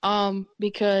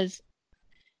 Because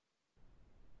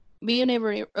being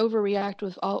able to overreact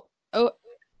with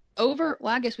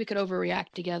I guess we could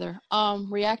overreact together.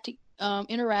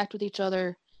 Interact with each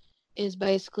other is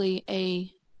basically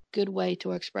a good way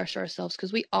to express ourselves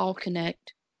because we all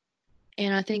connect.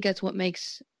 And I think that's what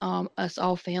makes us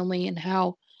all family, and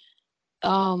how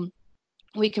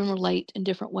we can relate in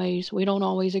different ways. We don't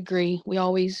always agree. We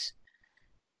always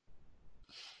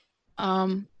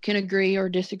can agree or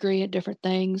disagree at different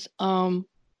things.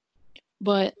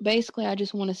 But basically, I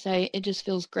just want to say it just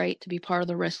feels great to be part of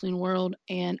the wrestling world,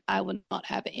 and I would not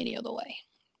have it any other way.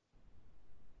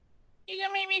 You're going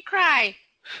to make me cry.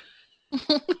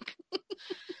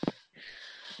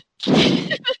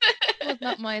 That was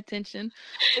not my intention.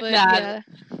 But yeah.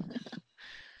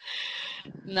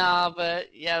 No, but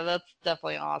yeah, that's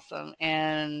definitely awesome.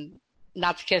 And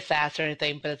not to kiss ass or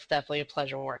anything, but it's definitely a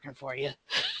pleasure working for you.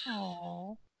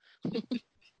 Aww.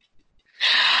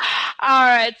 All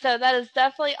right, so that is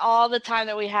definitely all the time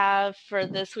that we have for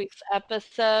this week's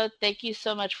episode. Thank you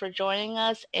so much for joining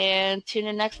us, and tune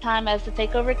in next time as the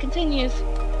takeover continues.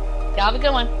 Y'all have a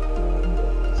good one.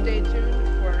 Stay tuned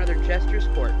for another Jester's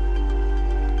Court.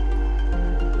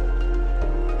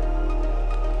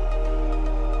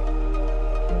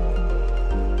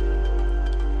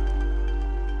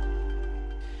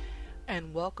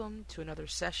 And welcome to another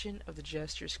session of the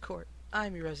Jester's Court.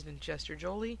 I'm your resident Jester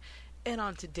Jolie, and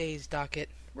on today's docket,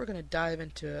 we're going to dive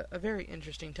into a very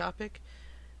interesting topic: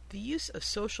 the use of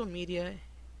social media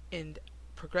in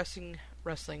progressing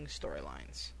wrestling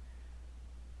storylines.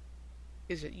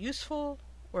 Is it useful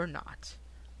or not?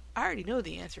 I already know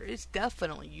the answer. It's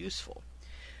definitely useful.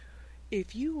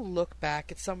 If you look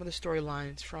back at some of the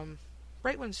storylines from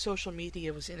right when social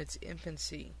media was in its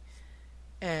infancy,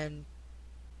 and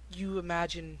you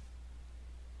imagine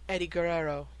Eddie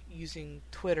Guerrero using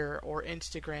Twitter or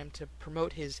Instagram to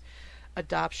promote his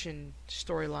adoption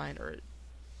storyline, or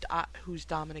Who's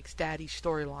Dominic's Daddy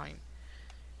storyline,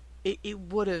 it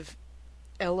would have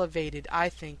elevated, I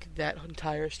think, that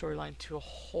entire storyline to a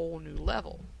whole new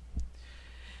level.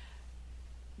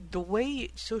 The way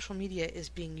social media is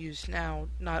being used now,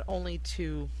 not only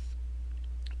to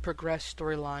progress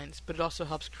storylines, but it also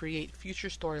helps create future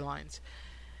storylines.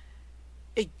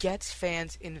 It gets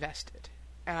fans invested,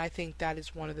 and I think that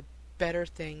is one of the better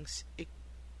things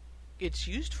it's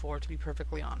used for, to be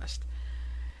perfectly honest.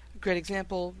 A great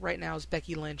example right now is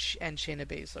Becky Lynch and Shayna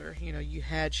Baszler. You know, you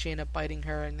had Shayna biting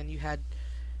her, and then you had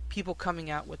people coming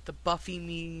out with the Buffy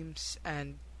memes,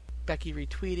 and Becky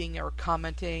retweeting or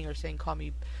commenting or saying, "Call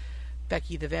me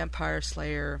Becky the Vampire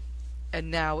Slayer," and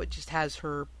now it just has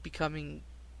her becoming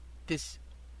this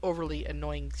overly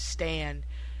annoying stan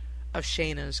of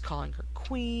Shayna's, calling her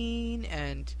queen,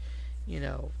 and, you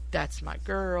know, that's my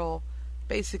girl.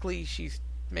 Basically, she's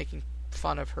making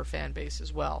fun of her fan base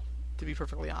as well, to be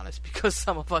perfectly honest, because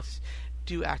some of us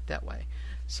do act that way.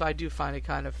 So I do find it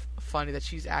kind of funny that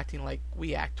she's acting like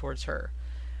we act towards her.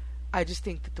 I just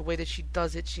think that the way that she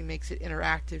does it, she makes it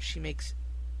interactive, she makes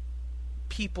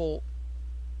people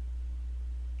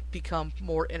become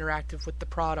more interactive with the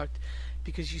product,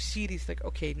 because you see these, like,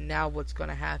 okay, now what's going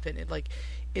to happen?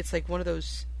 It's like one of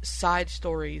those side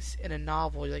stories in a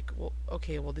novel. You're like, well,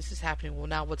 okay, well, this is happening. Well,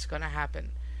 now what's going to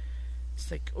happen? It's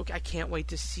like, okay, I can't wait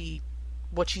to see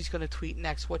what she's going to tweet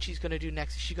next, what she's going to do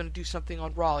next. Is she going to do something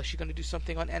on Raw? Is she going to do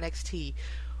something on NXT?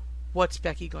 What's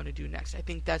Becky going to do next? I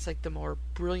think that's like the more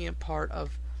brilliant part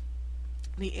of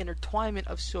the intertwinement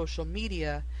of social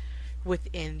media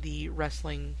within the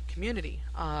wrestling community.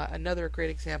 Another great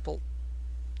example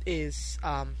is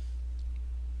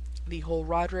the whole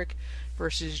Roderick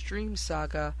versus Dream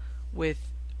saga, with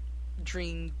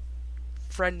Dream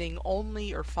friending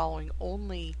only or following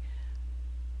only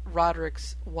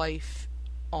Roderick's wife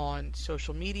on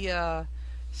social media,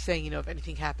 saying, you know, if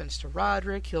anything happens to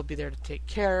Roderick, he'll be there to take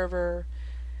care of her.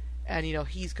 And, you know,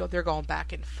 they're going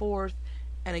back and forth.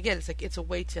 And again, it's like, it's a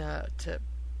way to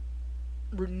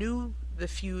renew the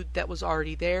feud that was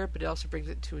already there, but it also brings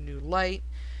it to a new light.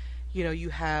 You know, you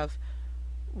have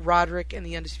Roderick and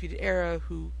the Undisputed Era,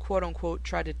 who, quote-unquote,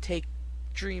 tried to take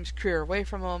Dream's career away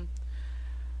from him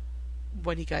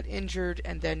when he got injured,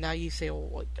 and then now you say,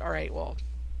 well, all right, well,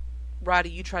 Roddy,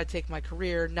 you try to take my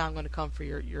career, now I'm going to come for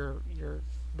your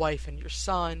wife and your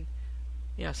son.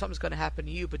 You know, something's going to happen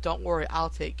to you, but don't worry, I'll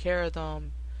take care of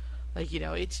them. Like, you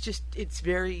know, it's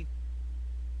very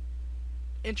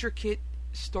intricate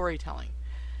storytelling.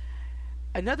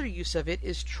 Another use of it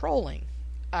is trolling.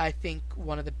 I think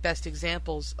one of the best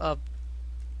examples of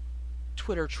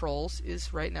Twitter trolls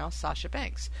is right now Sasha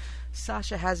Banks.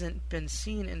 Sasha hasn't been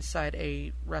seen inside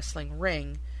a wrestling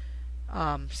ring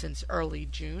since early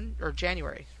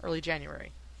January.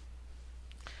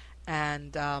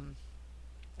 And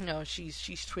you know, she's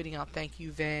tweeting out, "Thank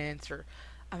you, Vince," or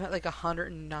 "I'm at like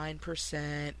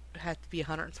 109%, had to be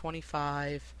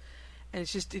 125," and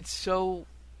it's so.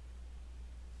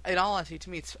 In all honesty, to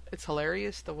me, it's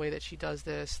hilarious the way that she does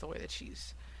this, the way that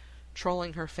she's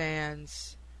trolling her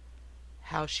fans,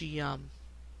 how she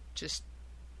just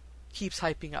keeps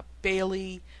hyping up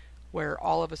Bayley, where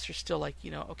all of us are still like,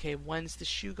 you know, okay, when's the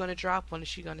shoe going to drop? When is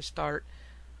she going to start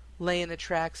laying the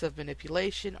tracks of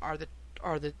manipulation?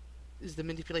 Is the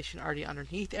manipulation already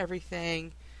underneath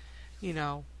everything? You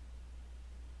know,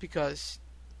 because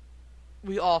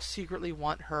we all secretly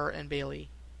want her and Bayley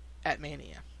at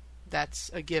Mania. That's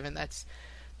a given. That's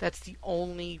the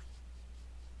only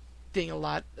thing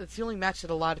that's the only match that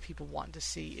a lot of people want to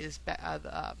see is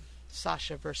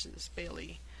Sasha versus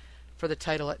Bayley for the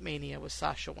title at Mania, with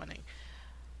Sasha winning.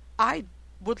 I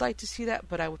would like to see that,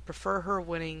 but I would prefer her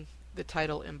winning the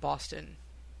title in Boston.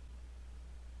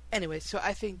 Anyway, so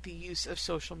I think the use of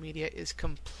social media is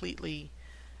completely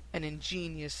an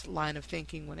ingenious line of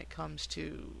thinking when it comes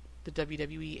to the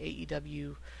WWE,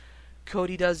 AEW.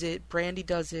 Cody does it, Brandy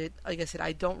does it. Like I said,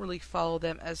 I don't really follow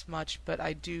them as much, but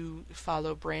I do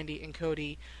follow Brandy and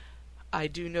Cody. I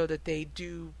do know that they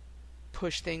do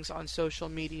push things on social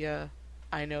media.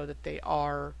 I know that they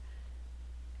are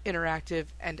interactive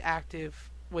and active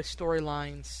with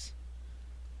storylines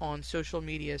on social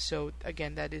media. So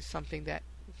again, that is something that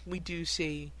we do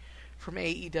see from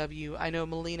AEW. I know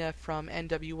Melina from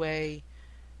NWA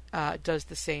does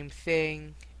the same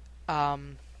thing.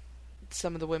 Some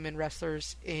of the women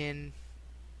wrestlers in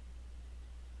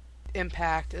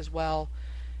Impact as well.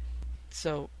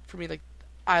 So for me, like,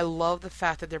 I love the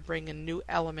fact that they're bringing a new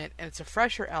element, and it's a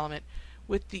fresher element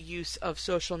with the use of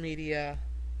social media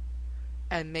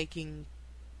and making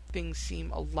things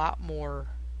seem a lot more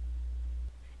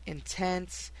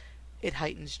intense. It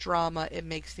heightens drama. It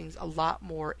makes things a lot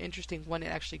more interesting when it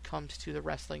actually comes to the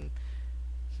wrestling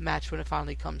match, when it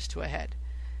finally comes to a head.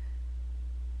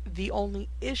 The only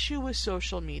issue with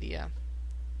social media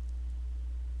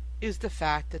is the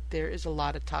fact that there is a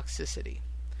lot of toxicity.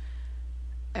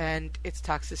 And it's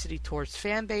toxicity towards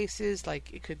fan bases,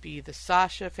 like it could be the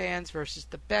Sasha fans versus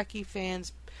the Becky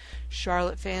fans,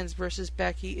 Charlotte fans versus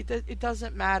Becky. It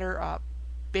doesn't matter.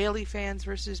 Bayley fans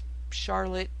versus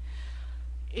Charlotte.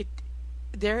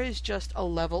 There is just a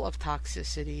level of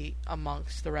toxicity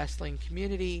amongst the wrestling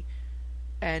community,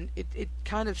 and it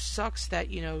kind of sucks that,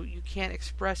 you know, you can't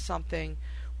express something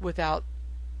without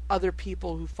other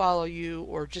people who follow you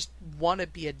or just want to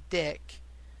be a dick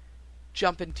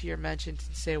jump into your mentions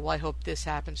and say, well, I hope this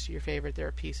happens to your favorite, they're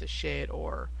a piece of shit,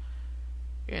 or,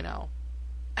 you know,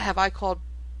 have I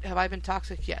been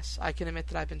toxic? Yes, I can admit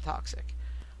that I've been toxic,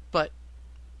 but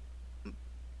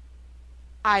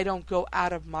I don't go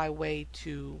out of my way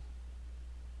to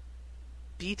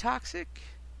be toxic.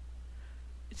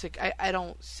 It's like, I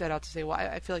don't set out to say, well,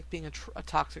 I feel like being a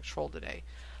toxic troll today.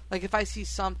 Like, if I see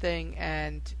something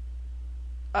and,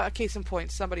 case in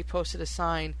point, somebody posted a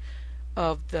sign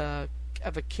of a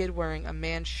kid wearing a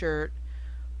man shirt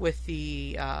with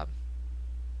the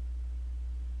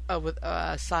with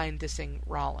a sign dissing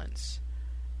Rollins,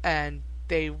 and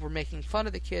they were making fun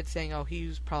of the kid, saying, oh, he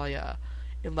was probably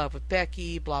in love with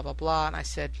Becky, blah blah blah. And I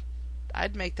said,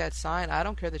 I'd make that sign. I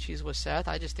don't care that she's with Seth.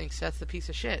 I just think Seth's a piece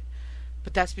of shit.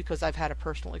 But that's because I've had a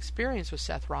personal experience with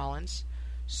Seth Rollins,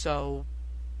 so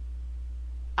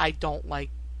I don't like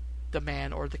the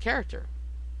man or the character.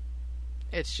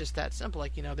 It's just that simple.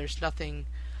 Like, you know, there's nothing,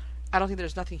 I don't think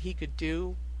there's nothing he could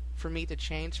do for me to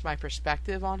change my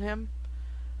perspective on him.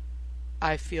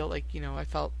 I feel like, you know, I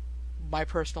felt my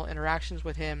personal interactions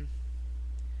with him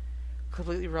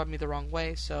completely rubbed me the wrong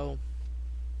way, so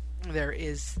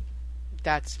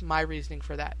that's my reasoning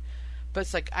for that. But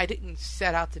it's like, I didn't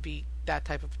set out to be that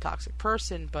type of a toxic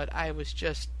person, but I was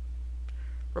just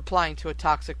replying to a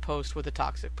toxic post with a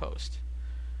toxic post.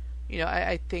 You know,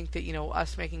 I think that, you know,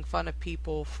 us making fun of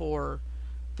people for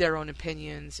their own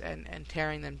opinions and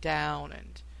tearing them down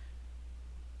and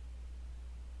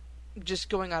just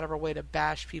going out of our way to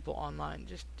bash people online,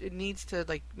 just, it needs to,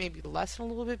 like, maybe lessen a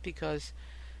little bit, because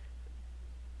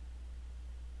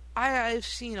I've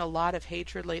seen a lot of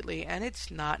hatred lately, and it's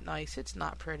not nice, it's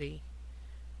not pretty.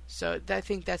 So I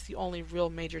think that's the only real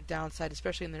major downside,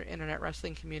 especially in the internet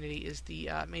wrestling community, is the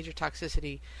major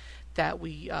toxicity that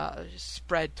we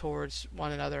spread towards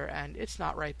one another, and it's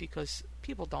not right, because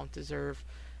people don't deserve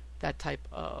that type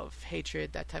of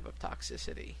hatred, that type of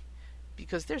toxicity,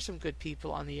 because there's some good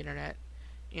people on the internet.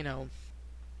 You know,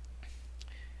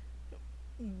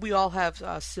 we all have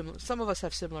some of us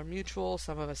have similar mutuals,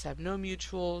 some of us have no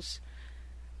mutuals,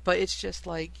 but it's just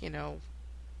like, you know,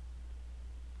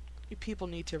 people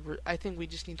need to I think we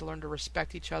just need to learn to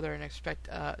respect each other and expect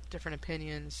different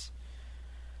opinions.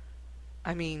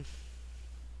 I mean,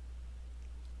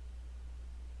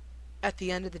 at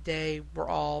the end of the day, we're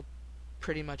all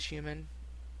pretty much human,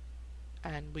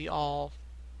 and we all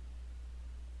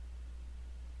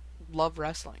love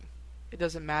wrestling. It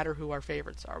doesn't matter who our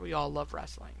favorites are. We all love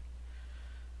wrestling.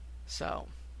 So,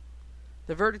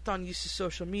 the verdict on use of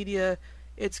social media,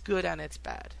 it's good and it's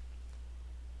bad.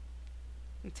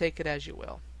 And take it as you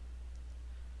will.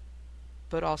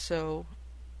 But also,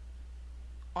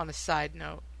 on a side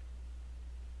note,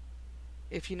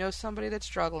 if you know somebody that's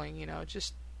struggling, you know,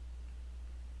 just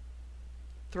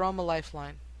throw them a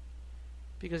lifeline.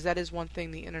 Because that is one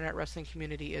thing the internet wrestling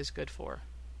community is good for.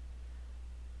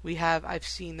 I've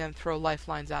seen them throw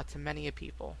lifelines out to many a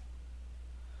people.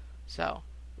 So,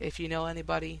 if you know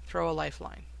anybody, throw a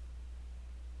lifeline.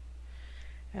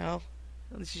 Well,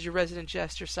 this is your resident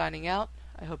jester signing out.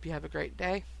 I hope you have a great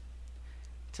day.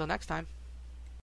 Until next time.